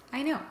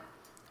 I know.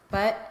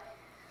 But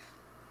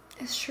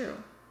it's true.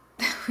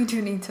 We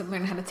do need to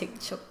learn how to take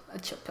a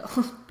chill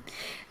pill.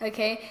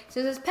 Okay,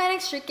 so this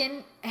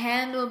panic-stricken,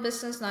 handle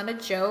business, not a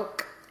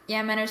joke.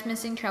 Yeah, manners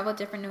missing, travel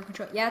different, no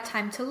control. Yeah,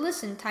 time to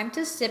listen, time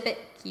to sip it,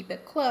 keep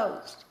it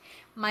closed.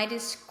 My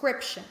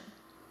description.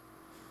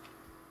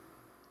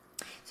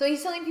 So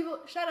he's telling people,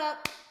 shut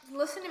up,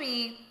 listen to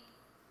me.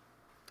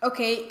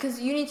 Okay, because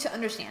you need to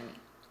understand me.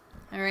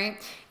 All right, and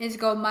it's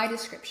go my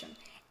description.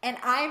 And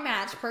I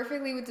match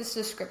perfectly with this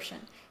description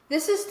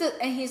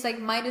and he's like,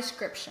 my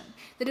description.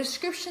 The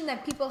description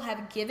that people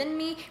have given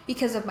me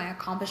because of my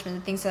accomplishments,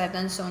 the things that I've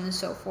done, so on and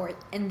so forth.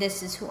 And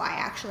this is who I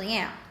actually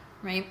am,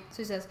 right? So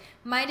he says,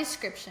 my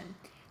description.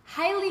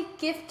 Highly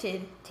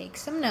gifted, take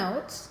some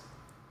notes.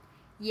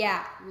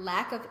 Yeah,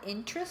 lack of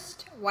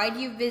interest. Why do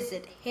you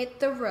visit? Hit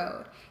the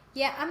road.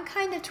 Yeah, I'm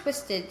kind of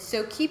twisted,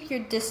 so keep your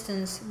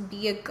distance,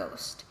 be a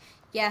ghost.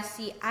 Yeah,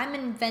 see, I'm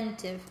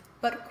inventive,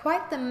 but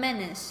quite the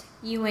menace.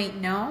 You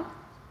ain't know?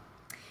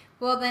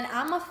 Well, then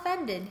I'm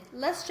offended.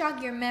 Let's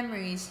jog your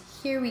memories.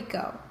 Here we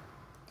go.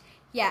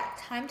 Yeah,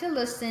 time to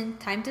listen,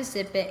 time to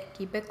zip it,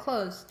 keep it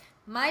closed.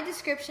 My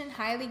description,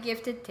 highly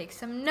gifted, take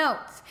some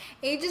notes.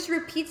 And he just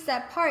repeats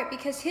that part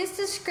because his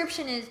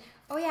description is,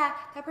 oh yeah,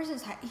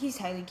 that he's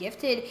highly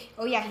gifted.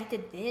 Oh yeah, he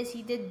did this,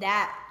 he did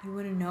that. You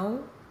want to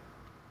know?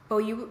 But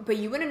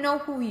you want to know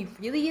who he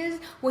really is?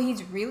 What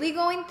he's really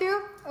going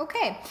through?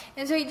 Okay.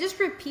 And so he just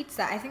repeats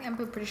that. I'm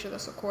pretty sure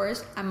that's the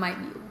chorus. I might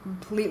be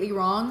completely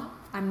wrong.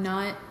 I'm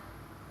not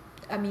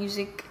a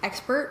music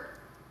expert.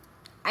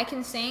 I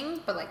can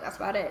sing, but like that's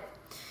about it.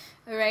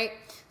 All right.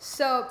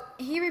 So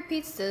he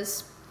repeats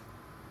this.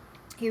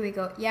 Here we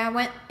go. Yeah, I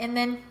went, and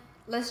then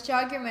let's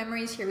jog your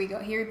memories. Here we go.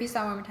 He repeats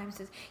that one more time.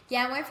 Says,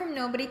 yeah, I went from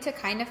nobody to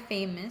kind of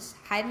famous.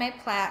 Hide my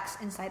plaques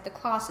inside the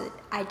closet.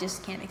 I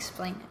just can't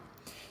explain it.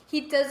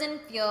 He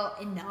doesn't feel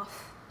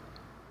enough.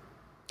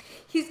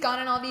 He's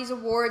gotten all these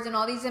awards and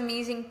all these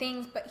amazing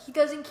things, but he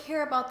doesn't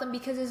care about them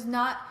because it's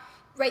not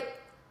right.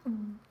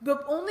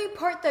 The only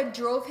part that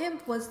drove him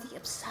was the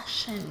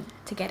obsession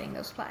to getting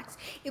those plaques.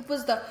 It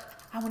was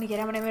I want to get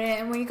it,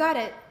 and when you got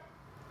it,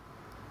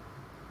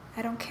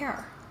 I don't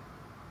care.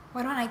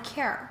 Why don't I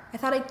care? I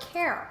thought I'd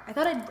care. I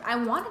thought I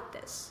wanted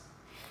this.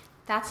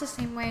 That's the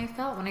same way I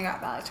felt when I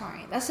got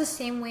valedictorian. That's the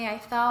same way I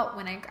felt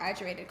when I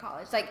graduated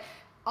college. Like,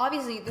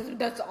 obviously,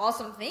 that's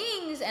awesome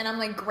things, and I'm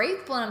like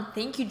grateful, and I'm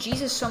thank you,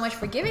 Jesus, so much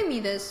for giving me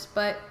this,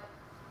 but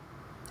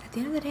at the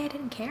end of the day, I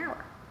didn't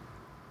care.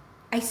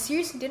 I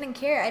seriously didn't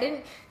care. I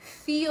didn't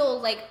feel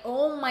like,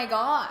 oh my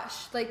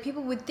gosh, like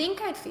people would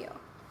think I'd feel.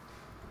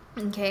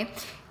 Okay?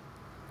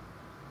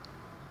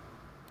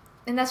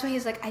 And that's why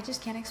he's like, I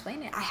just can't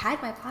explain it. I had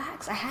my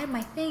plaques. I had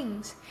my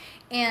things.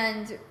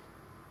 And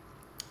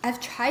I've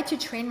tried to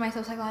train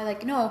myself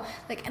like, no,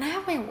 like, and I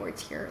have my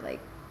awards here. Like,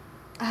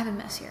 I have a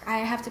mess here.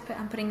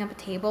 I'm putting up a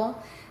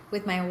table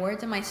with my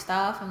awards and my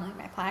stuff and like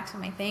my plaques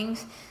and my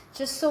things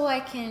just so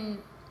I can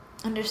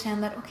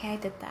understand that, okay, I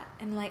did that,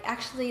 and like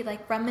actually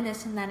like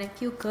reminisce in that and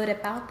feel good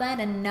about that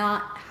and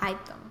not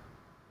hide them,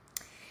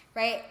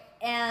 right?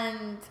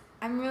 And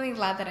I'm really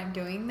glad that I'm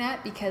doing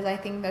that because I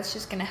think that's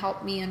just gonna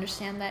help me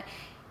understand that,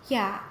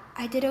 yeah,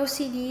 I did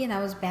OCD and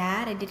that was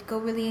bad. I did go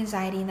really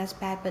anxiety and that's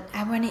bad, but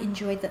I want to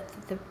enjoy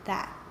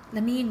that.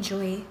 Let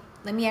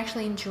me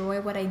actually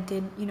enjoy what I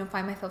did,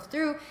 find myself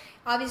through.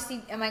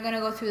 Obviously, am I going to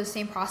go through the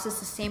same process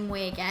the same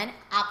way again?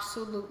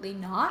 Absolutely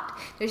not.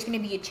 There's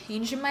going to be a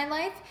change in my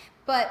life,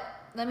 but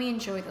let me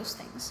enjoy those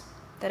things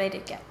that I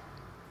did get.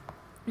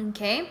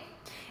 Okay?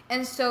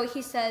 And so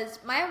he says,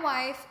 my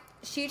wife,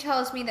 she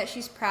tells me that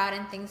she's proud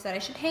and thinks that I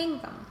should hang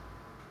them.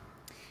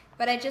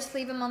 But I just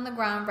leave them on the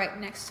ground right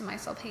next to my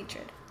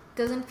self-hatred.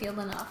 Doesn't feel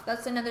enough.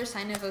 That's another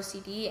sign of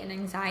OCD and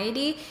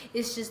anxiety.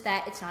 It's just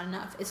that it's not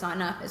enough. It's not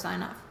enough. It's not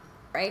enough.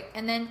 Right?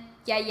 And then,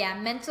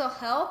 mental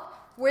health.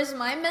 Where's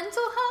my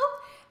mental health?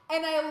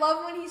 And I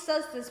love when he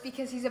says this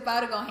because he's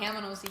about to go ham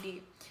on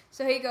OCD.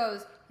 So he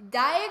goes,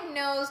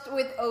 diagnosed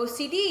with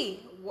OCD.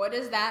 What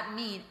does that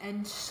mean?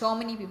 And so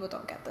many people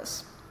don't get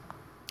this.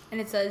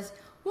 And it says,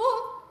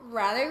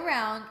 gather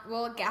around.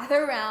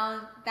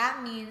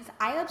 That means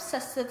I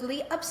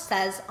obsessively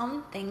obsess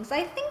on things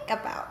I think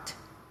about.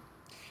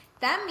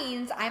 That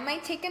means I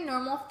might take a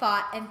normal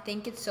thought and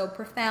think it's so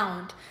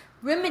profound.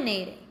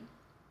 Ruminating.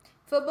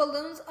 Fill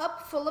balloons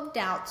up full of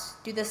doubts.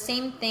 Do the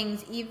same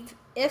things.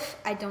 If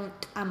I don't,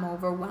 I'm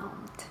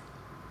overwhelmed.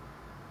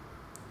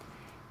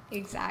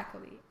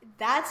 Exactly.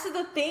 That's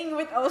the thing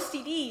with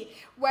OCD,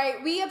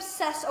 right? We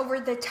obsess over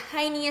the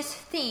tiniest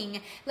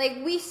thing. Like,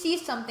 we see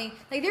something,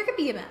 like, there could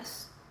be a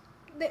mess.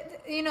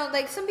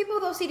 Like, some people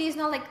with OCD is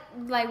not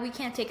like we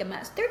can't take a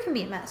mess. There can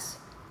be a mess.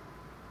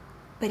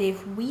 But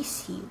if we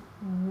see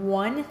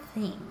one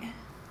thing,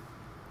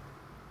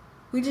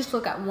 we just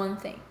look at one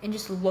thing and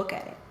just look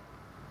at it.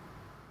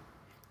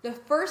 The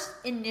first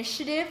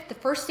initiative, the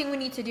first thing we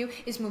need to do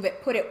is move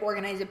it, put it,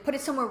 organize it, put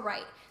it somewhere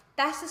right.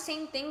 That's the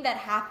same thing that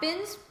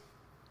happens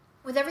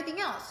with everything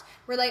else.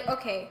 We're like,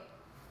 okay,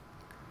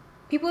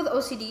 people with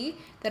OCD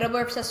that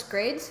are obsessed with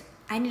grades,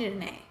 I needed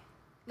an A.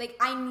 Like,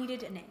 I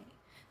needed an A.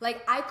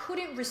 Like, I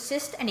couldn't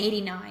resist an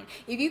 89.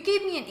 If you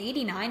gave me an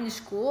 89 in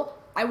school,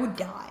 I would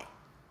die.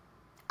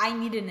 I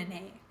needed an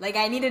A. Like,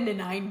 I needed a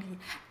 90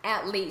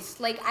 at least.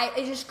 Like,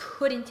 I just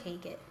couldn't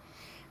take it,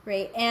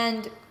 right?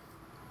 And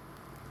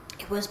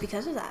it was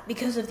because of that,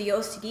 because of the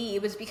OCD.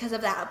 It was because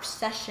of that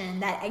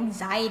obsession, that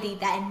anxiety,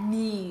 that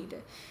need,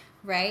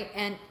 right?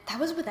 And that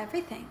was with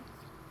everything,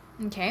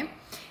 okay?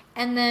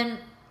 And then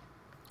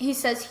he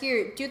says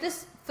here, do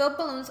this, fill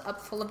balloons up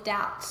full of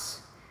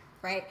doubts.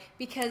 right?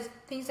 Because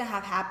things that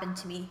have happened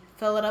to me,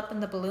 fill it up in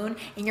the balloon,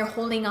 and you're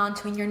holding on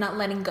to, and you're not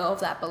letting go of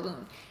that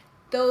balloon.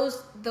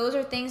 Those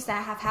are things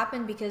that have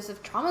happened because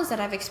of traumas that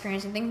I've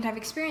experienced and things that I've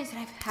experienced,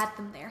 and I've had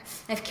them there.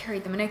 And I've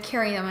carried them, and I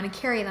carry them, and I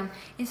carry them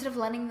instead of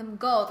letting them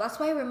go. That's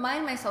why I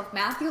remind myself,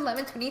 Matthew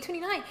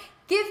 11:20-29,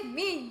 give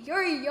me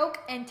your yoke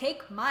and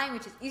take mine,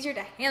 which is easier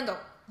to handle.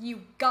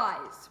 You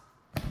guys.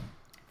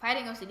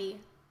 Fighting OCD.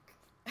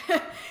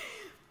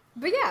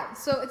 But yeah,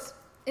 so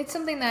it's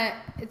something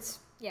that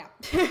yeah,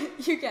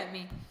 you get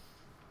me.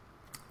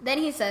 Then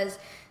he says,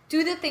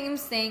 do the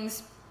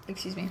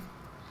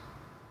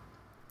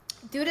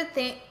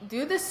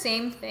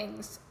same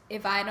things.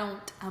 If I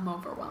don't, I'm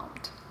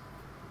overwhelmed.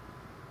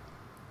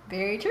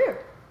 Very true.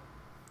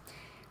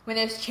 When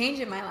there's change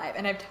in my life,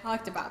 and I've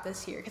talked about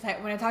this here, because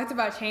when I talked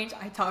about change,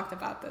 I talked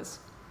about this.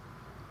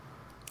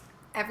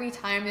 Every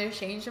time there's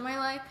change in my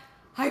life,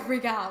 I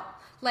freak out.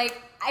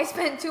 Like, I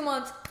spent 2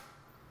 months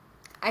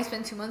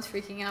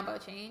freaking out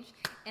about change,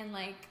 and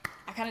like,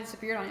 I kind of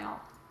disappeared on y'all.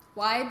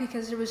 Why?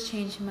 Because there was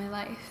change in my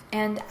life,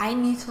 and I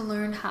need to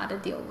learn how to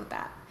deal with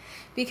that.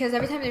 Because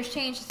every time there's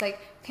change, it's like,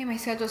 okay, my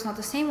schedule's not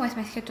the same. Why is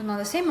my schedule not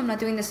the same? I'm not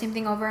doing the same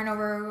thing over and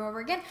over and over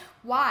again.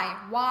 Why?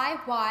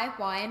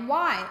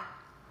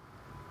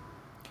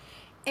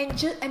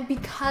 And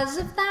because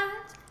of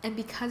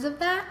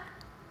that,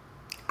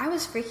 I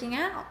was freaking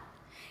out.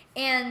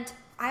 And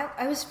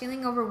I was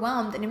feeling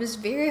overwhelmed, and it was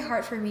very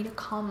hard for me to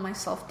calm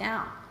myself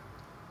down.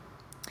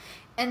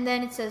 And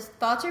then it says,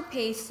 thoughts are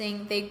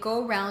pacing, they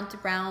go round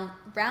and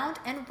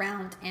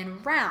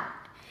round.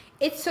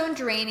 It's so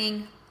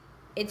draining.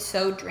 Let's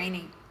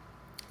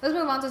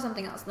move on to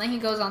something else. And then he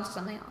goes on to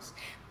something else.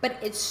 But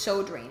it's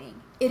so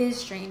draining. It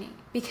is draining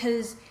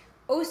because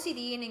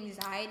OCD and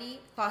anxiety,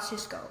 thoughts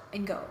just go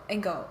and go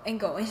and go and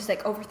go. And it's just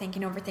like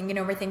overthinking.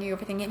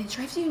 And it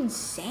drives you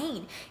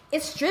insane.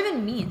 It's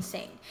driven me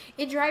insane.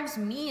 It drives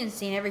me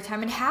insane every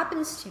time it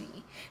happens to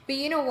me. But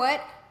you know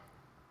what?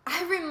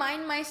 I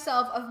remind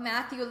myself of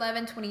Matthew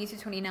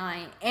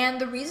 11:20-29. And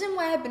the reason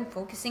why I've been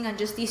focusing on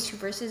just these 2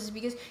 verses is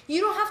because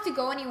you don't have to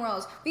go anywhere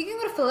else. We can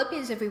go to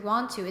Philippians if we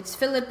want to. It's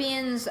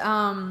Philippians,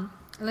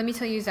 let me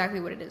tell you exactly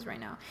what it is right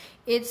now.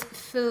 It's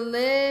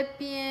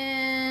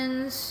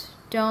Philippians,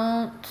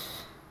 don't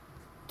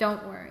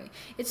worry.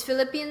 It's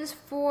Philippians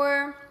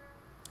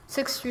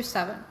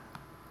 4:6-7.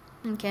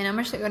 Okay, and I'm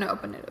actually going to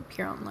open it up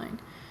here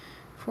online.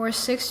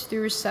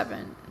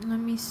 4:6-7. Let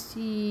me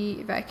see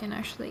if I can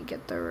actually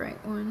get the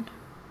right one.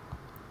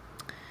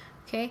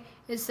 Okay,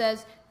 it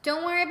says,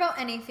 don't worry about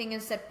anything,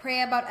 instead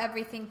pray about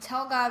everything,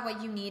 tell God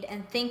what you need,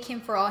 and thank him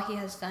for all he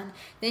has done.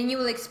 Then you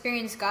will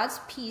experience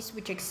God's peace,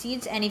 which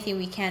exceeds anything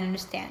we can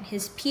understand.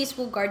 His peace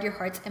will guard your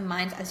hearts and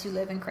minds as you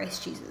live in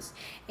Christ Jesus.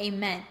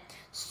 Amen.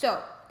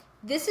 So,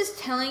 this is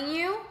telling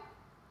you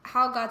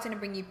how God's going to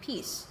bring you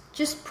peace.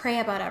 Just pray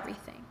about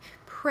everything.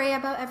 Pray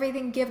about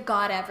everything, give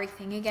God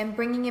everything. Again,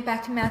 bringing it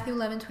back to Matthew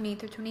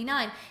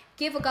 11:28-29.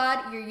 Give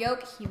God your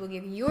yoke, he will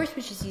give you yours,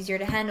 which is easier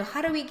to handle.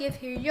 How do we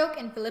give your yoke?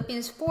 In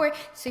Philippians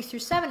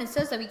 4:6-7, it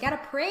says that we got to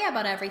pray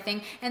about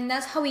everything, and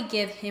that's how we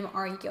give him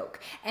our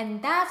yoke.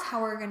 And that's how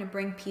we're going to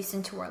bring peace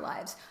into our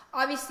lives.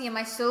 Obviously, am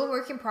I still a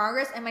work in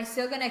progress? Am I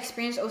still going to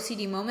experience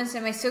OCD moments?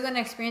 Am I still going to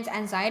experience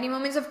anxiety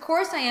moments? Of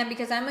course I am,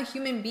 because I'm a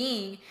human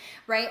being,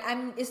 right?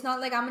 It's not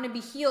like I'm going to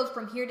be healed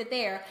from here to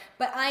there,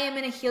 but I am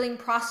in a healing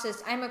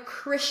process. I'm a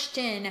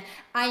Christian.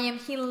 I am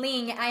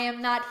healing. I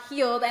am not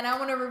healed. And I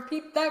want to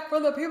repeat that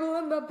for the people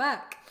in the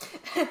back.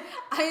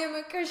 I am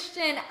a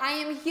Christian. I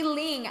am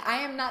healing. I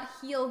am not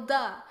healed.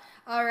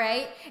 All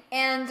right?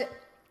 And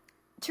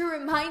to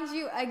remind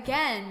you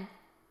again,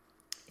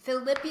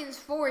 Philippians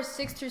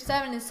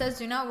 4:6-7, it says,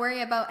 do not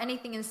worry about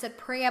anything, instead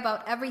pray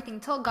about everything.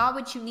 Tell God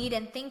what you need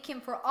and thank him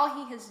for all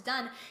he has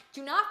done.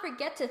 Do not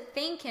forget to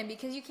thank him,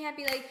 because you can't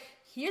be like,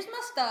 here's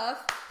my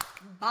stuff,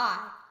 bye.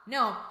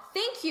 No,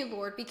 thank you,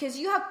 Lord, because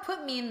you have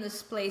put me in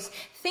this place.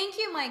 Thank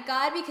you, my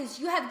God, because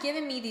you have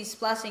given me these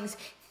blessings.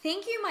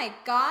 Thank you, my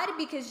God,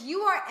 because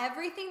you are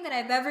everything that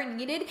I've ever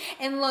needed.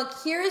 And look,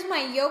 here is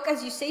my yoke,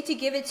 as you say to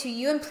give it to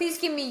you. And please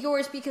give me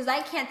yours, because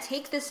I can't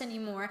take this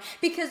anymore.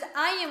 Because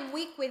I am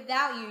weak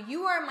without you.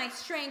 You are my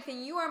strength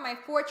and you are my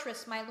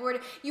fortress, my Lord.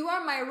 You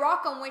are my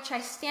rock on which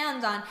I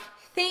stand on.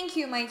 Thank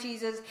you, my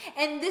Jesus.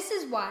 And this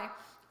is why.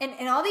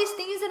 And all these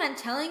things that I'm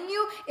telling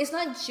you, it's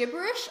not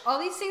gibberish. All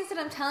these things that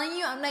I'm telling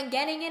you, I'm not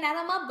getting it out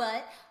of my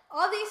butt.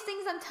 All these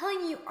things I'm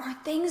telling you are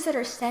things that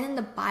are said in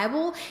the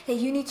Bible that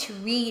you need to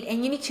read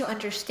and you need to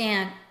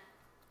understand.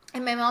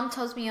 And my mom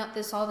tells me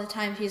this all the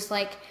time. She's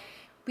like,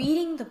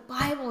 reading the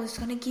Bible is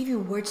going to give you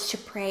words to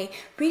pray.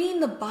 Reading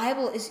the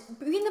Bible is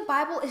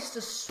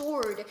the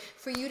sword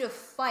for you to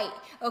fight,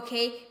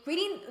 okay?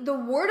 Reading the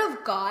Word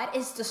of God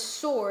is the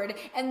sword,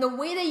 and the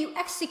way that you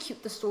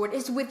execute the sword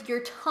is with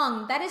your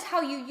tongue. That is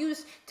how you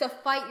use to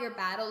fight your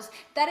battles.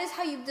 That is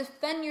how you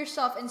defend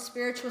yourself in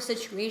spiritual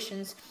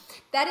situations.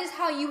 That is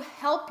how you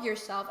help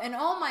yourself. And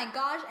oh my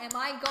gosh, am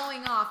I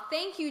going off?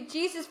 Thank you,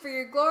 Jesus, for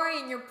your glory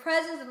and your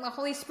presence and the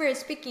Holy Spirit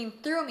speaking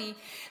through me.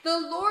 The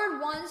Lord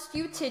wants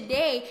you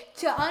today today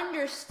to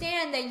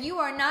understand that you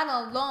are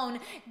not alone.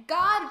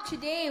 God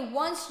today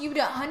wants you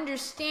to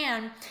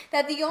understand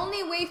that the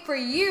only way for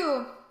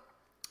you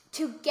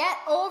to get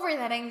over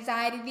that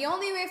anxiety, the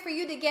only way for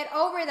you to get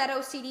over that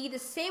OCD, the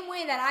same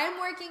way that I'm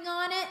working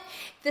on it,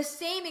 the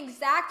same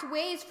exact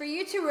ways for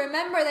you to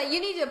remember that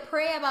you need to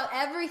pray about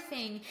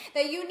everything,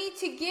 that you need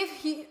to give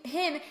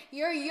him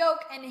your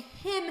yoke and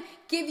him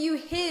give you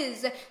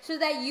his, so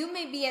that you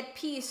may be at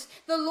peace.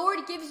 The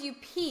Lord gives you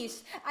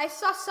peace. I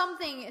saw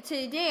something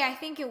today, I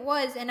think it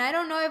was, and I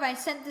don't know if I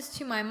sent this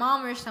to my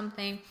mom or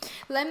something.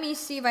 Let me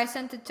see if I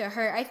sent it to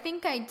her. I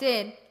think I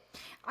did.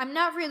 I'm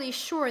not really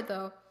sure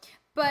though.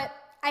 But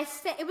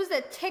it was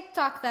a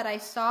TikTok that I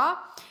saw,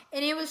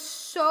 and it was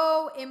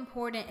so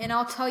important, and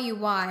I'll tell you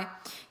why.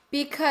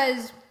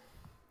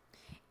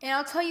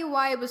 I'll tell you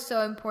why it was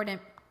so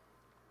important.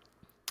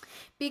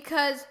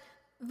 Because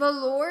the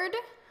Lord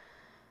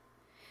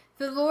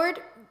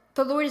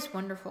is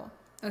wonderful.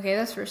 Okay,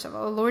 that's first of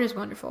all. The Lord is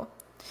wonderful.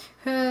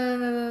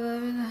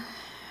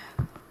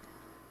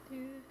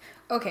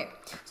 Okay,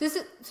 so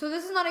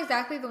this is not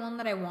exactly the one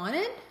that I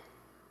wanted,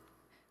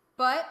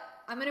 but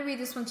I'm going to read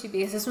this one too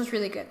because this one's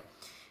really good.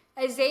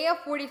 Isaiah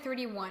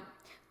 40:31.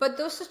 But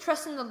those who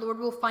trust in the Lord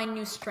will find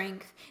new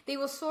strength. They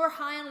will soar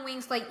high on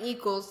wings like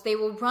eagles. They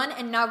will run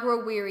and not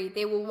grow weary.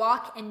 They will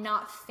walk and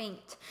not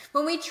faint.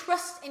 When we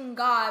trust in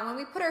God, when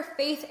we put our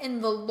faith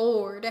in the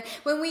Lord,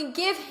 when we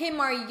give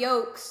him our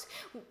yoke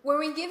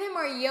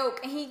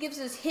and he gives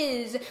us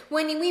his,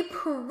 when we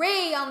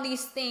pray on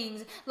these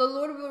things, the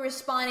Lord will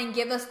respond and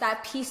give us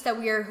that peace that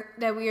we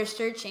are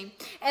searching.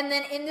 And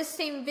then in the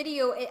same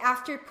video,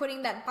 after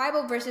putting that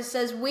Bible verse, it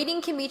says,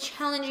 waiting can be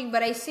challenging,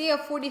 but Isaiah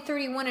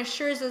 40:31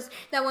 assures us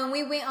that when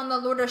we wait on the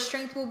Lord, our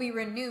strength will be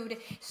renewed.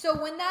 So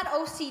when that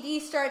OCD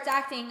starts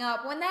acting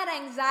up, when that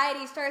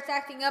anxiety starts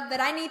acting up,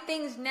 that I need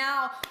things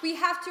now, we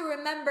have to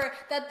remember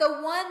that the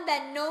one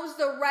that knows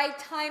the right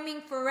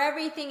timing for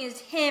everything is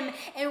him.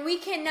 And we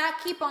cannot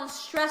keep on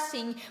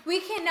stressing.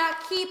 We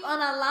cannot keep on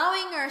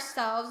allowing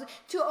ourselves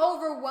to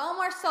overwhelm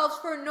ourselves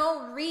for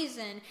no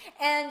reason.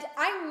 And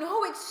I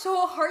know it's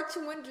so hard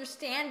to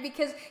understand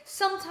because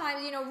sometimes,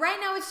 right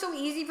now it's so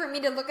easy for me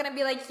to look at it and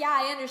be like, yeah,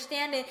 I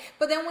understand it.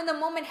 But then when the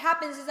moment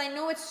happens, is I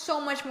know it's so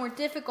much more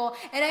difficult,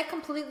 and I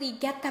completely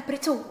get that, but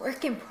it's a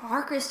work in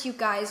progress, you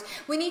guys.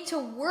 We need to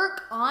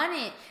work on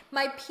it.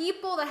 My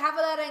people that have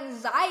that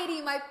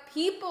anxiety, my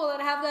people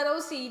that have that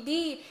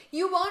OCD,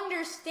 you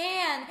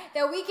understand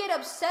that we get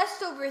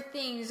obsessed over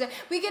things.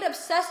 We get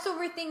obsessed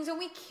over things and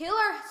we kill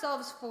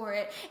ourselves for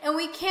it. And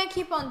we can't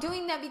keep on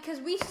doing that because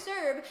we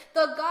serve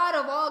the God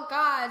of all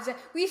gods.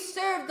 We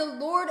serve the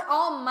Lord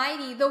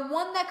Almighty, the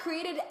one that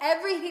created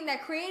everything,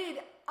 that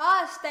created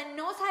us, that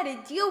knows how to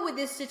deal with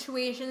these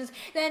situations,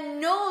 that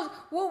knows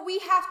what we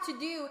have to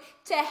do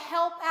to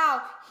help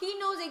out. He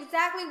knows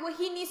exactly what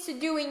he needs to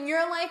do in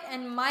your life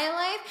and my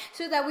life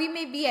so that we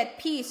may be at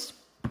peace.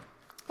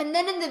 And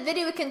then in the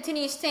video it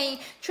continues saying,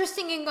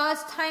 trusting in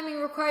God's timing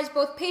requires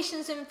both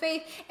patience and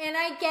faith. And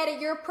I get it.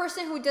 You're a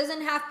person who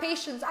doesn't have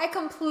patience. I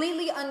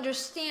completely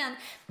understand.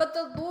 But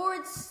the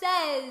Lord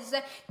says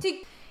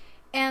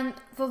and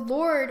the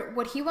Lord,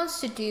 what he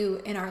wants to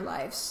do in our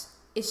lives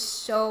is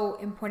so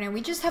important.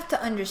 We just have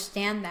to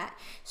understand that.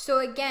 So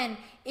again,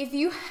 if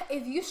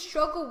you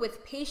struggle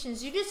with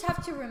patience, you just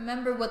have to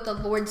remember what the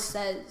Lord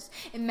says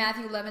in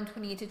Matthew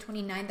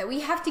 11:28-29, that we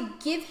have to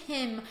give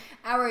him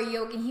our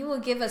yoke and he will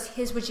give us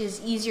his, which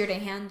is easier to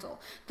handle.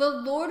 The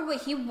Lord,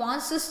 what he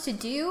wants us to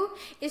do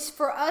is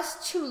for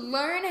us to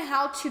learn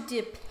how to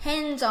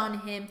depend on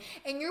him.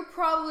 And you're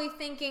probably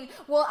thinking,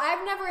 well,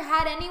 I've never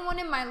had anyone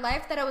in my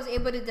life that I was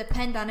able to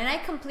depend on. And I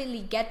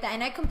completely get that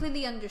and I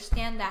completely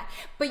understand that.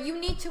 But you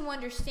need to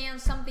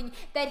understand something,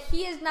 that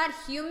he is not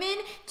human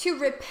to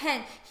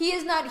repent. He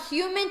is not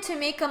human to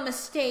make a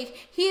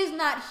mistake. He is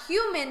not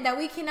human that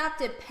we cannot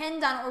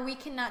depend on or we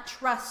cannot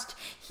trust.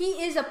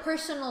 He is a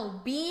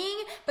personal being,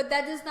 but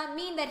that does not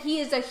mean that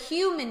he is a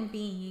human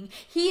being.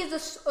 He is a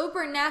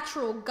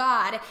supernatural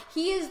God.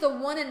 He is the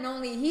one and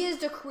only. He is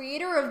the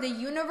creator of the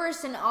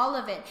universe and all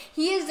of it.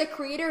 He is the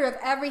creator of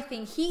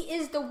everything. He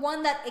is the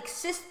one that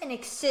exists and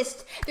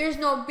exists. There's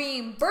no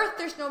being birth.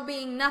 There's no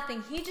being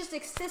nothing. He just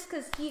exists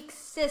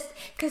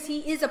because he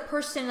is a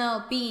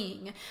personal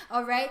being.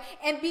 All right?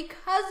 And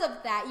because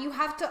of that, you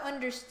have to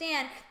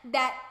understand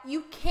that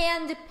you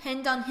can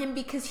depend on him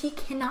because he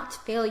cannot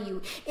fail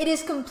you. It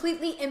is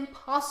completely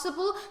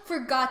impossible for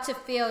God to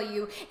fail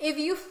you. If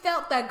you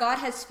felt that God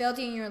has failed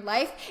you in your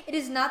life, it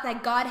is not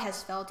that God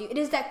has failed you. It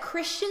is that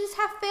Christians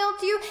have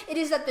failed you. It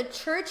is that the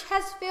church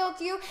has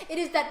failed you. It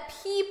is that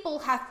people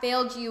have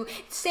failed you,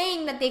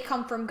 saying that they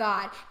come from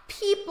God.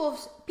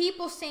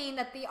 People saying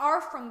that they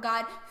are from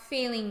God,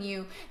 failing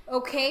you.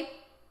 Okay?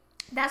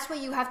 That's what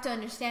you have to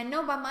understand.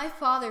 No, but my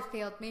father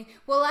failed me.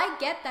 Well, I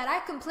get that.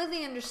 I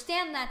completely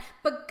understand that.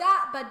 But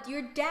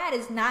your dad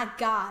is not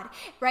God,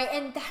 right?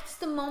 And that's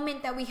the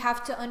moment that we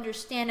have to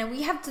understand. And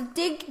we have to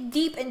dig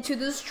deep into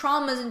those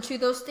traumas, into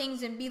those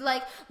things, and be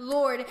like,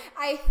 Lord,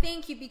 I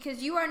thank you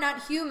because you are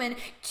not human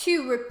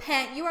to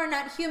repent. You are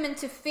not human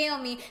to fail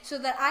me so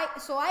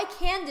I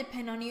can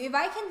depend on you. If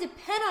I can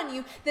depend on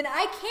you, then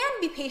I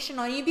can be patient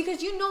on you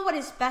because you know what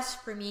is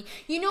best for me.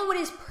 You know what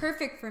is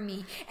perfect for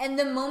me. And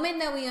the moment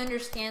that we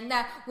understand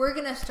that, we're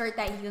gonna start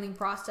that healing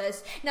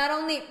process, not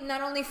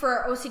only for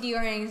our OCD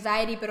or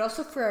anxiety, but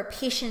also for our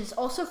patience,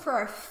 also for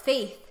our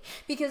faith,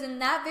 because in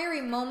that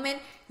very moment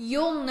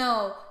you'll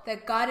know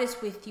that God is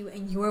with you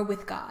and you are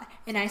with God.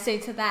 And I say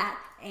to that,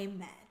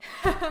 amen.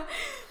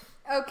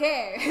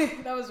 Okay.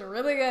 That was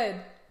really good.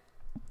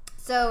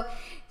 So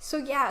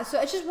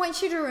I just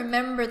want you to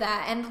remember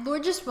that, and the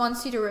Lord just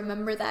wants you to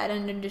remember that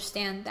and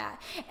understand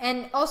that.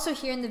 And also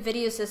here in the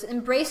video it says,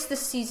 embrace the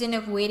season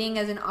of waiting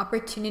as an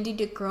opportunity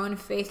to grow in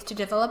faith, to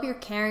develop your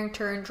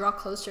character and draw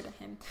closer to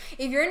Him.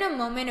 If you're in a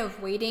moment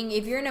of waiting,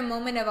 if you're in a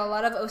moment of a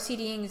lot of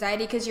OCD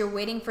anxiety because you're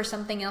waiting for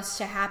something else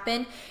to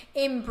happen,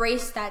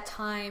 embrace that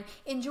time.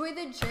 Enjoy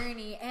the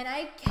journey. And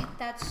I get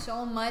that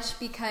so much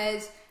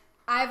because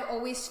I've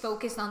always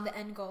focused on the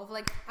end goal of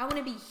like, I want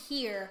to be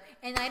here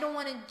and I don't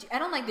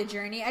like the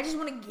journey. I just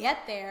want to get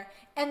there.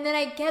 And then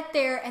I get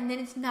there and then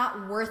it's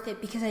not worth it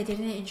because I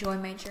didn't enjoy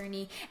my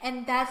journey.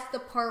 And that's the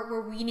part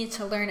where we need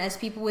to learn as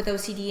people with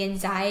OCD,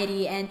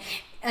 anxiety, and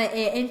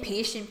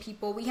impatient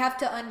people. We have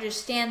to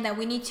understand that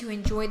we need to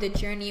enjoy the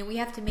journey and we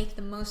have to make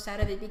the most out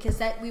of it, because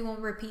that we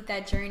won't repeat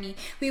that journey.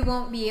 We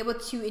won't be able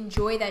to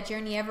enjoy that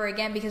journey ever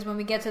again, because when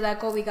we get to that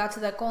goal, we got to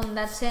that goal and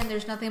that's it, and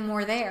there's nothing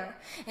more there.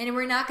 And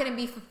we're not going to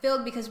be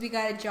fulfilled because we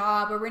got a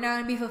job, or we're not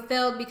going to be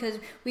fulfilled because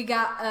we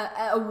got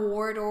an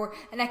award or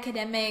an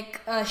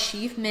academic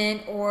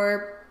achievement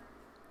or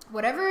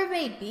whatever it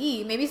may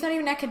be. Maybe it's not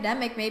even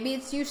academic. Maybe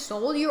it's you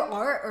sold your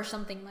art or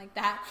something like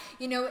that.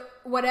 You know,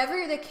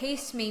 whatever the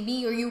case may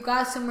be, or you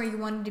got somewhere you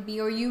wanted to be,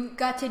 or you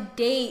got to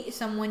date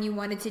someone you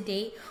wanted to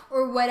date,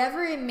 or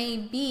whatever it may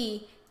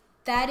be,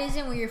 that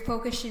isn't where your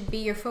focus should be.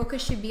 Your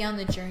focus should be on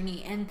the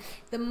journey. And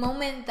the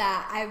moment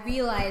that I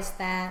realized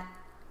that,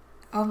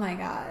 oh my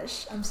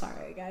gosh, I'm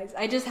sorry guys,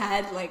 I just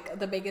had like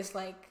the biggest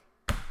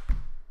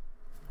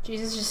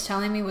Jesus just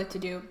telling me what to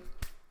do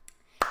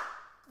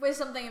with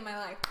something in my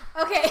life.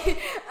 Okay,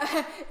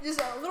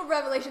 just a little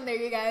revelation there,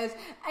 you guys.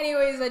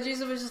 Anyways,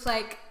 Jesus was just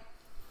like,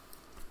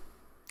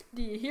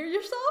 do you hear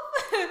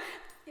yourself?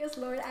 Yes,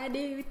 Lord, I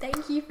do.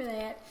 Thank you for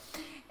that.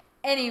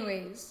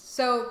 Anyways,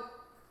 so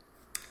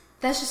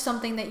that's just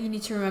something that you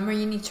need to remember,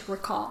 you need to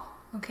recall,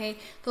 okay?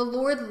 The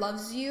Lord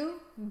loves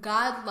you,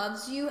 God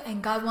loves you,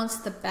 and God wants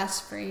the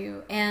best for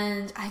you.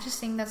 And I just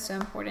think that's so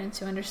important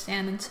to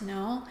understand and to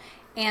know.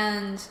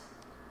 And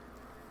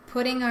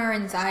putting our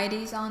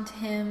anxieties onto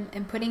Him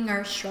and putting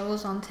our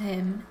struggles onto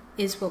Him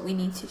is what we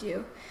need to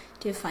do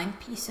to find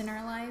peace in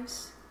our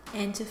lives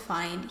and to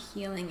find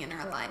healing in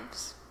our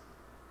lives.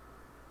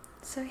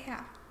 So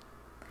yeah.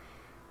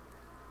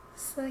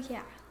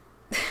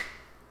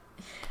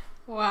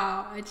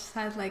 Wow, I just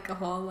had like a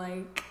whole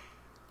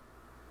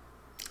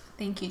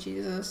thank you,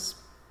 Jesus.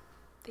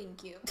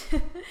 Thank you.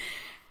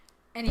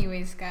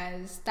 Anyways,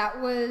 guys,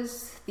 that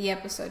was the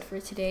episode for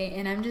today,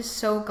 and I'm just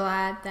so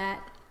glad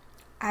that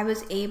I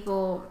was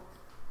able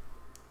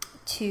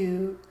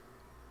to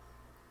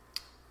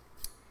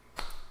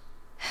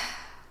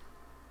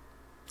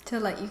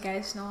let you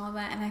guys know all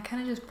that. And I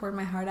kind of just poured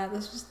my heart out.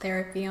 This was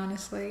therapy,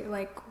 honestly.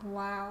 Like,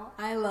 wow.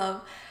 I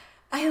love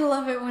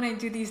it when I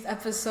do these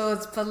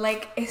episodes, but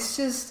like, it's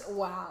just,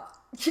 wow.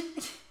 Oh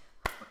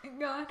my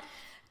God.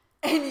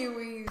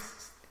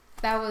 Anyways,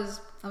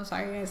 I'm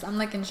sorry guys. I'm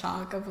like in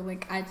shock of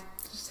like, I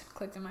just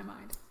clicked in my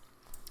mind.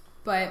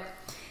 But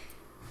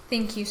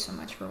thank you so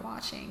much for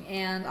watching.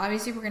 And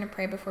obviously we're going to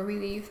pray before we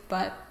leave,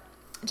 but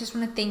I just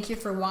want to thank you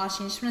for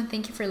watching. I just want to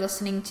thank you for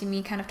listening to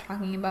me kind of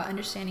talking about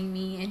understanding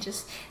me and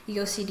just the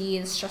OCD,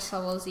 the stress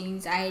levels, the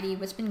anxiety,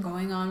 what's been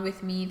going on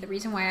with me, the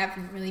reason why I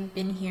haven't really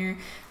been here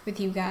with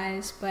you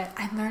guys. But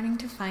I'm learning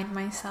to find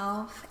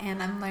myself,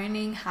 and I'm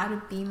learning how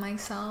to be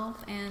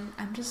myself, and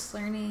I'm just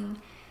learning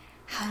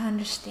how to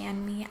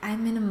understand me.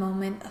 I'm in a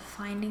moment of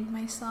finding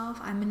myself.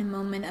 I'm in a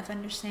moment of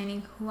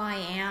understanding who I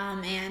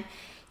am. And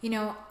you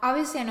know,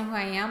 obviously I know who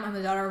I am. I'm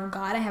a daughter of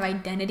God. I have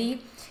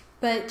identity.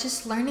 But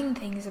just learning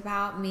things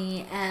about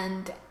me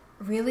and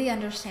really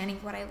understanding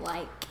what I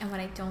like and what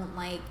I don't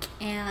like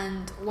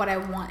and what I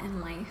want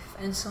in life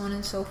and so on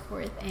and so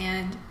forth.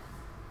 And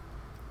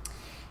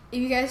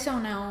if you guys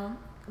don't know,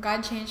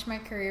 God changed my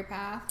career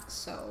path.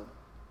 So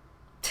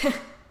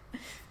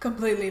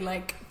completely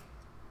like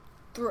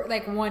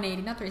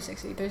 180, not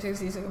 360.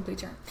 360 is a complete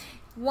term.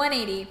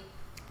 180.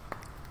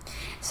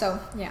 So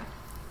yeah.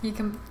 He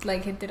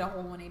did a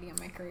whole 180 on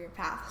my career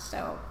path.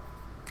 So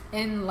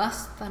in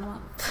less than a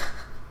month.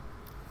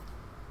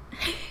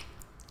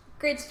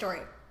 Great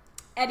story.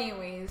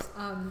 Anyways,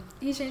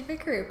 he changed my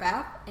career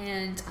path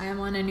and I am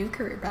on a new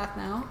career path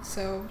now.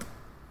 So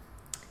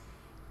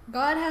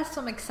God has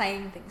some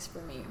exciting things for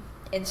me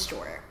in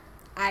store.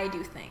 I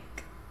do think.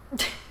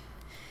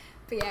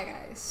 But yeah,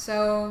 guys,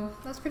 so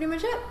that's pretty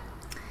much it.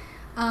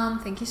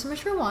 Thank you so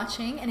much for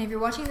watching, and if you're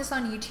watching this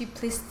on YouTube,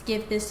 please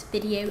give this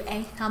video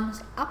a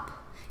thumbs up,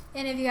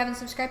 and if you haven't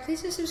subscribed,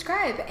 please do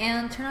subscribe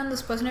and turn on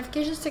those post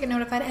notifications to get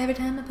notified every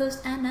time I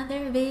post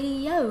another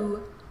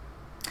video,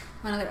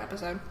 another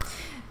episode.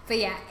 But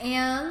yeah,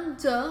 and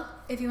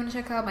if you want to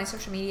check out my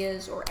social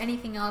medias or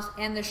anything else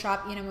and the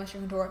shop E&M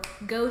Western Couture,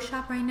 go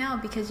shop right now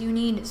because you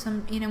need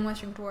some E&M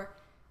Western Couture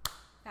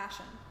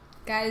fashion.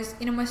 Guys,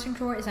 E&M Western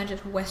Couture is not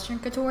just Western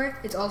Couture,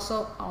 it's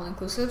also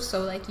all-inclusive,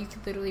 so like you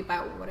can literally buy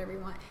whatever you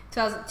want.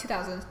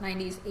 2000s,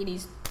 90s,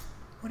 80s,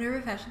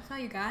 whatever fashion style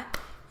you got,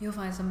 you'll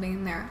find something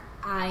in there.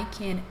 I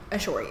can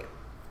assure you.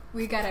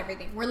 We got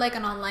everything. We're like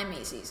an online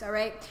Macy's,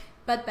 alright?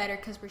 But better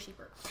because we're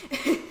cheaper.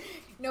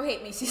 No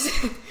hate,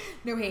 Macy's.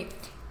 No hate.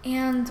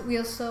 And we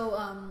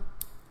also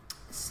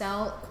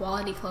sell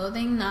quality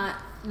clothing, none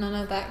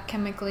of that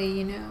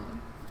chemically,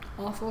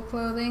 awful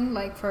clothing,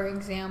 like for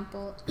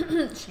example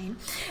Shein.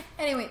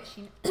 Anyway,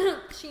 Shein.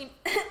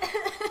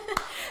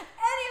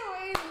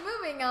 Anyways,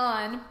 moving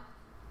on.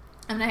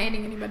 I'm not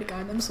hating anybody,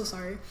 God, I'm so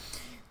sorry.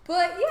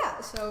 But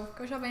yeah, so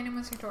go shop E&M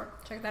Western Couture,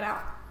 check that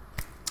out.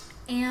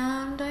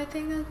 And I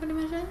think that's pretty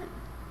much it.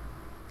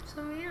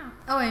 So yeah.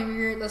 Oh, and if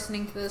you're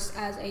listening to this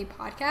as a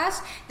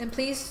podcast, then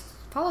please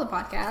follow the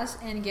podcast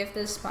and give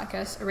this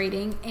podcast a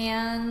rating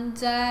and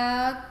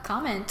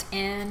comment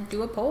and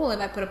do a poll if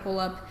I put a poll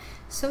up.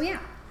 So yeah.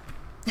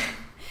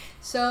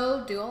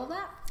 So do all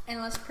that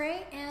and let's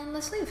pray and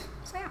let's leave.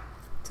 So yeah.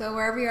 So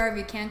wherever you are, if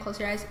you can, close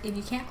your eyes. If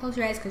you can't close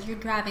your eyes because you're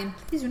driving,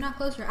 please do not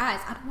close your eyes.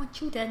 I don't want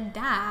you to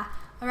die.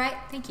 All right?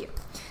 Thank you.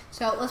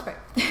 So let's pray.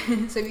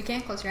 So if you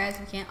can't, close your eyes.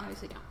 If you can't,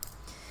 obviously don't.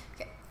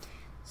 Okay.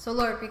 So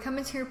Lord, we come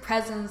into your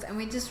presence and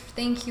we just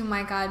thank you,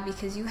 my God,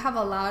 because you have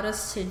allowed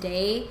us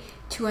today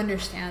to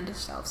understand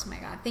ourselves, my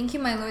God. Thank you,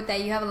 my Lord,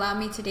 that you have allowed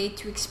me today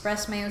to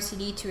express my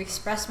OCD, to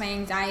express my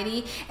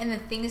anxiety and the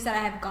things that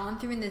I have gone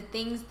through and the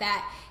things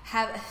that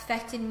have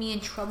affected me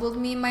and troubled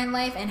me in my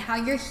life, and how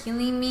you're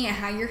healing me and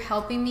how you're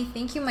helping me.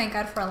 Thank you, my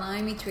God, for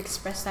allowing me to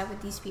express that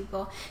with these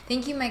people.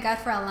 Thank you, my God,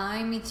 for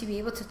allowing me to be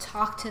able to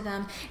talk to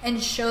them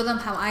and show them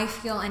how I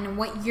feel and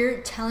what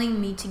you're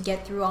telling me to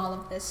get through all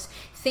of this.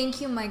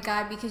 Thank you, my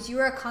God, because you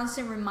are a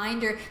constant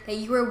reminder that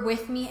you are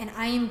with me and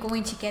I am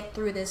going to get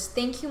through this.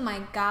 Thank you,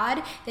 my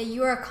God, that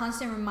you are a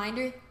constant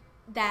reminder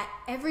that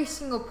every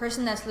single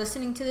person that's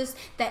listening to this,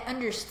 that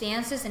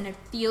understands this and that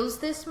feels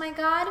this, my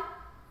God,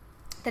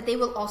 that they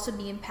will also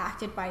be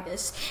impacted by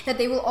this, that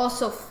they will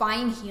also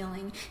find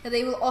healing, that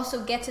they will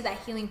also get to that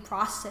healing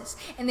process,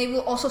 and they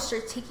will also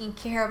start taking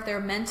care of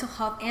their mental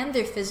health and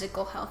their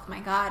physical health,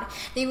 my God.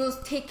 They will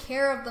take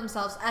care of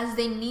themselves as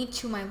they need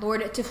to, my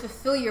Lord, to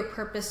fulfill your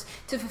purpose,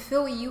 to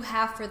fulfill what you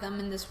have for them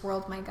in this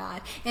world, my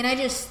God. And I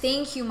just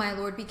thank you, my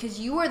Lord, because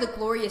you are the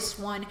glorious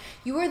one.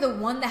 You are the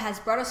one that has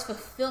brought us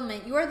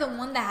fulfillment. You are the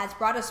one that has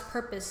brought us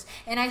purpose.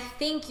 And I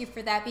thank you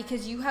for that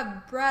because you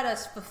have brought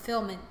us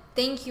fulfillment.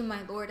 Thank you,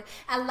 my Lord.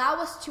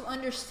 Allow us to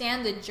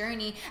understand the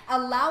journey.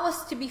 Allow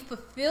us to be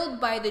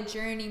fulfilled by the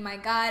journey, my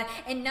God,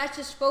 and not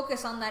just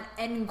focus on that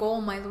end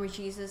goal, my Lord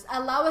Jesus.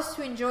 Allow us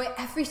to enjoy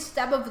every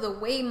step of the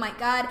way, my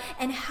God,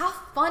 and have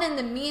fun in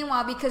the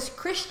meanwhile, because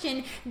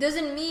Christian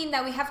doesn't mean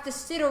that we have to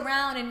sit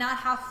around and not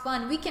have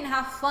fun. We can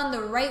have fun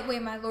the right way,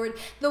 my Lord,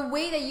 the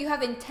way that you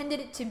have intended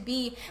it to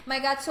be, my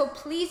God. So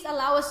please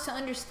allow us to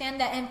understand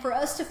that, and for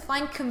us to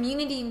find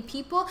community and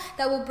people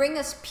that will bring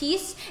us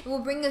peace, it will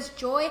bring us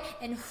joy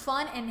and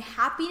fun and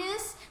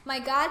happiness, my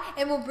God,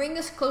 and will bring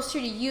us closer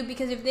to you,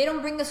 because if they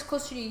don't bring us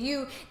closer to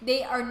you,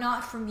 they are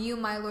not from you,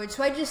 my Lord.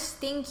 So I just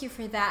thank you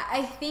for that.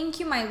 I thank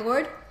you, my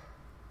Lord,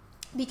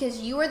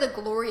 because you are the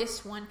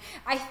glorious one.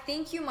 I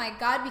thank you, my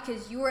God,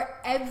 because you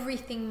are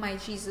everything, my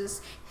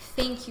Jesus.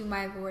 Thank you,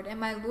 my Lord. And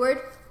my Lord,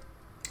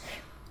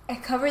 I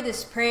cover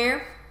this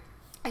prayer.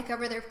 I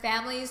cover their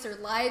families, their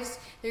lives,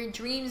 their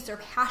dreams, their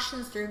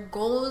passions, their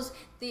goals,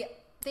 the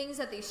things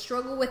that they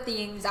struggle with,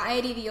 the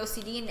anxiety, the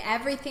OCD, and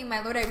everything,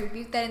 my Lord. I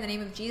rebuke that in the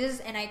name of Jesus,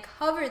 and I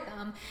cover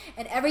them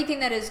and everything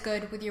that is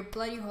good with your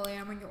blood, your holy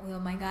armor, and your oil,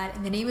 my God.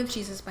 In the name of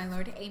Jesus, my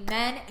Lord.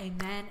 Amen,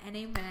 amen, and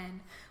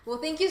amen. Well,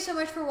 thank you so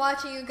much for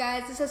watching, you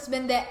guys. This has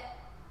been the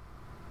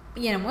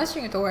E&M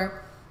Western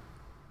Couture.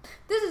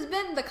 This has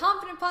been the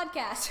Confident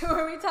Podcast,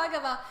 where we talk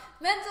about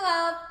mental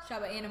health.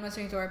 Shop at E&M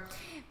Western Couture.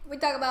 We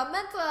talk about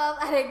mental health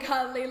at a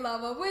godly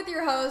level with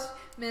your host,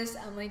 Miss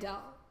Emily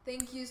Dell.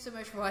 Thank you so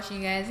much for watching,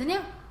 you guys, and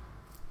yeah,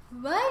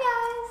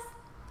 bye,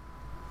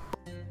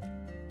 guys.